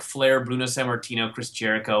mean, Ric Flair, Bruno Sammartino, Chris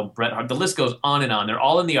Jericho, Bret Hart. The list goes on and on. They're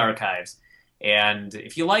all in the archives. And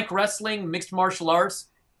if you like wrestling, mixed martial arts,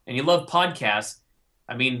 and you love podcasts,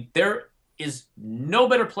 I mean, there is no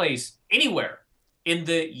better place anywhere in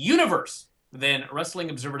the universe than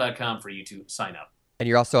WrestlingObserver.com for you to sign up. And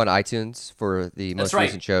you're also on iTunes for the most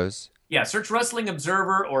recent shows. Yeah, search Wrestling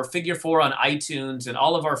Observer or Figure 4 on iTunes, and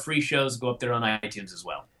all of our free shows go up there on iTunes as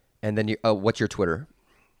well. And then what's your Twitter?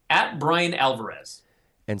 At Brian Alvarez.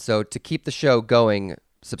 And so to keep the show going,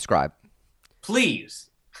 subscribe.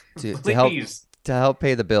 Please. To Please. help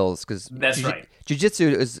pay the bills, because That's right.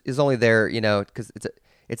 Jiu-jitsu is only there, because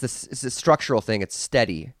it's a structural thing. It's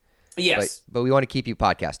steady. Yes. But we want to keep you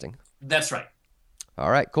podcasting. That's right.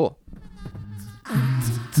 All right, cool.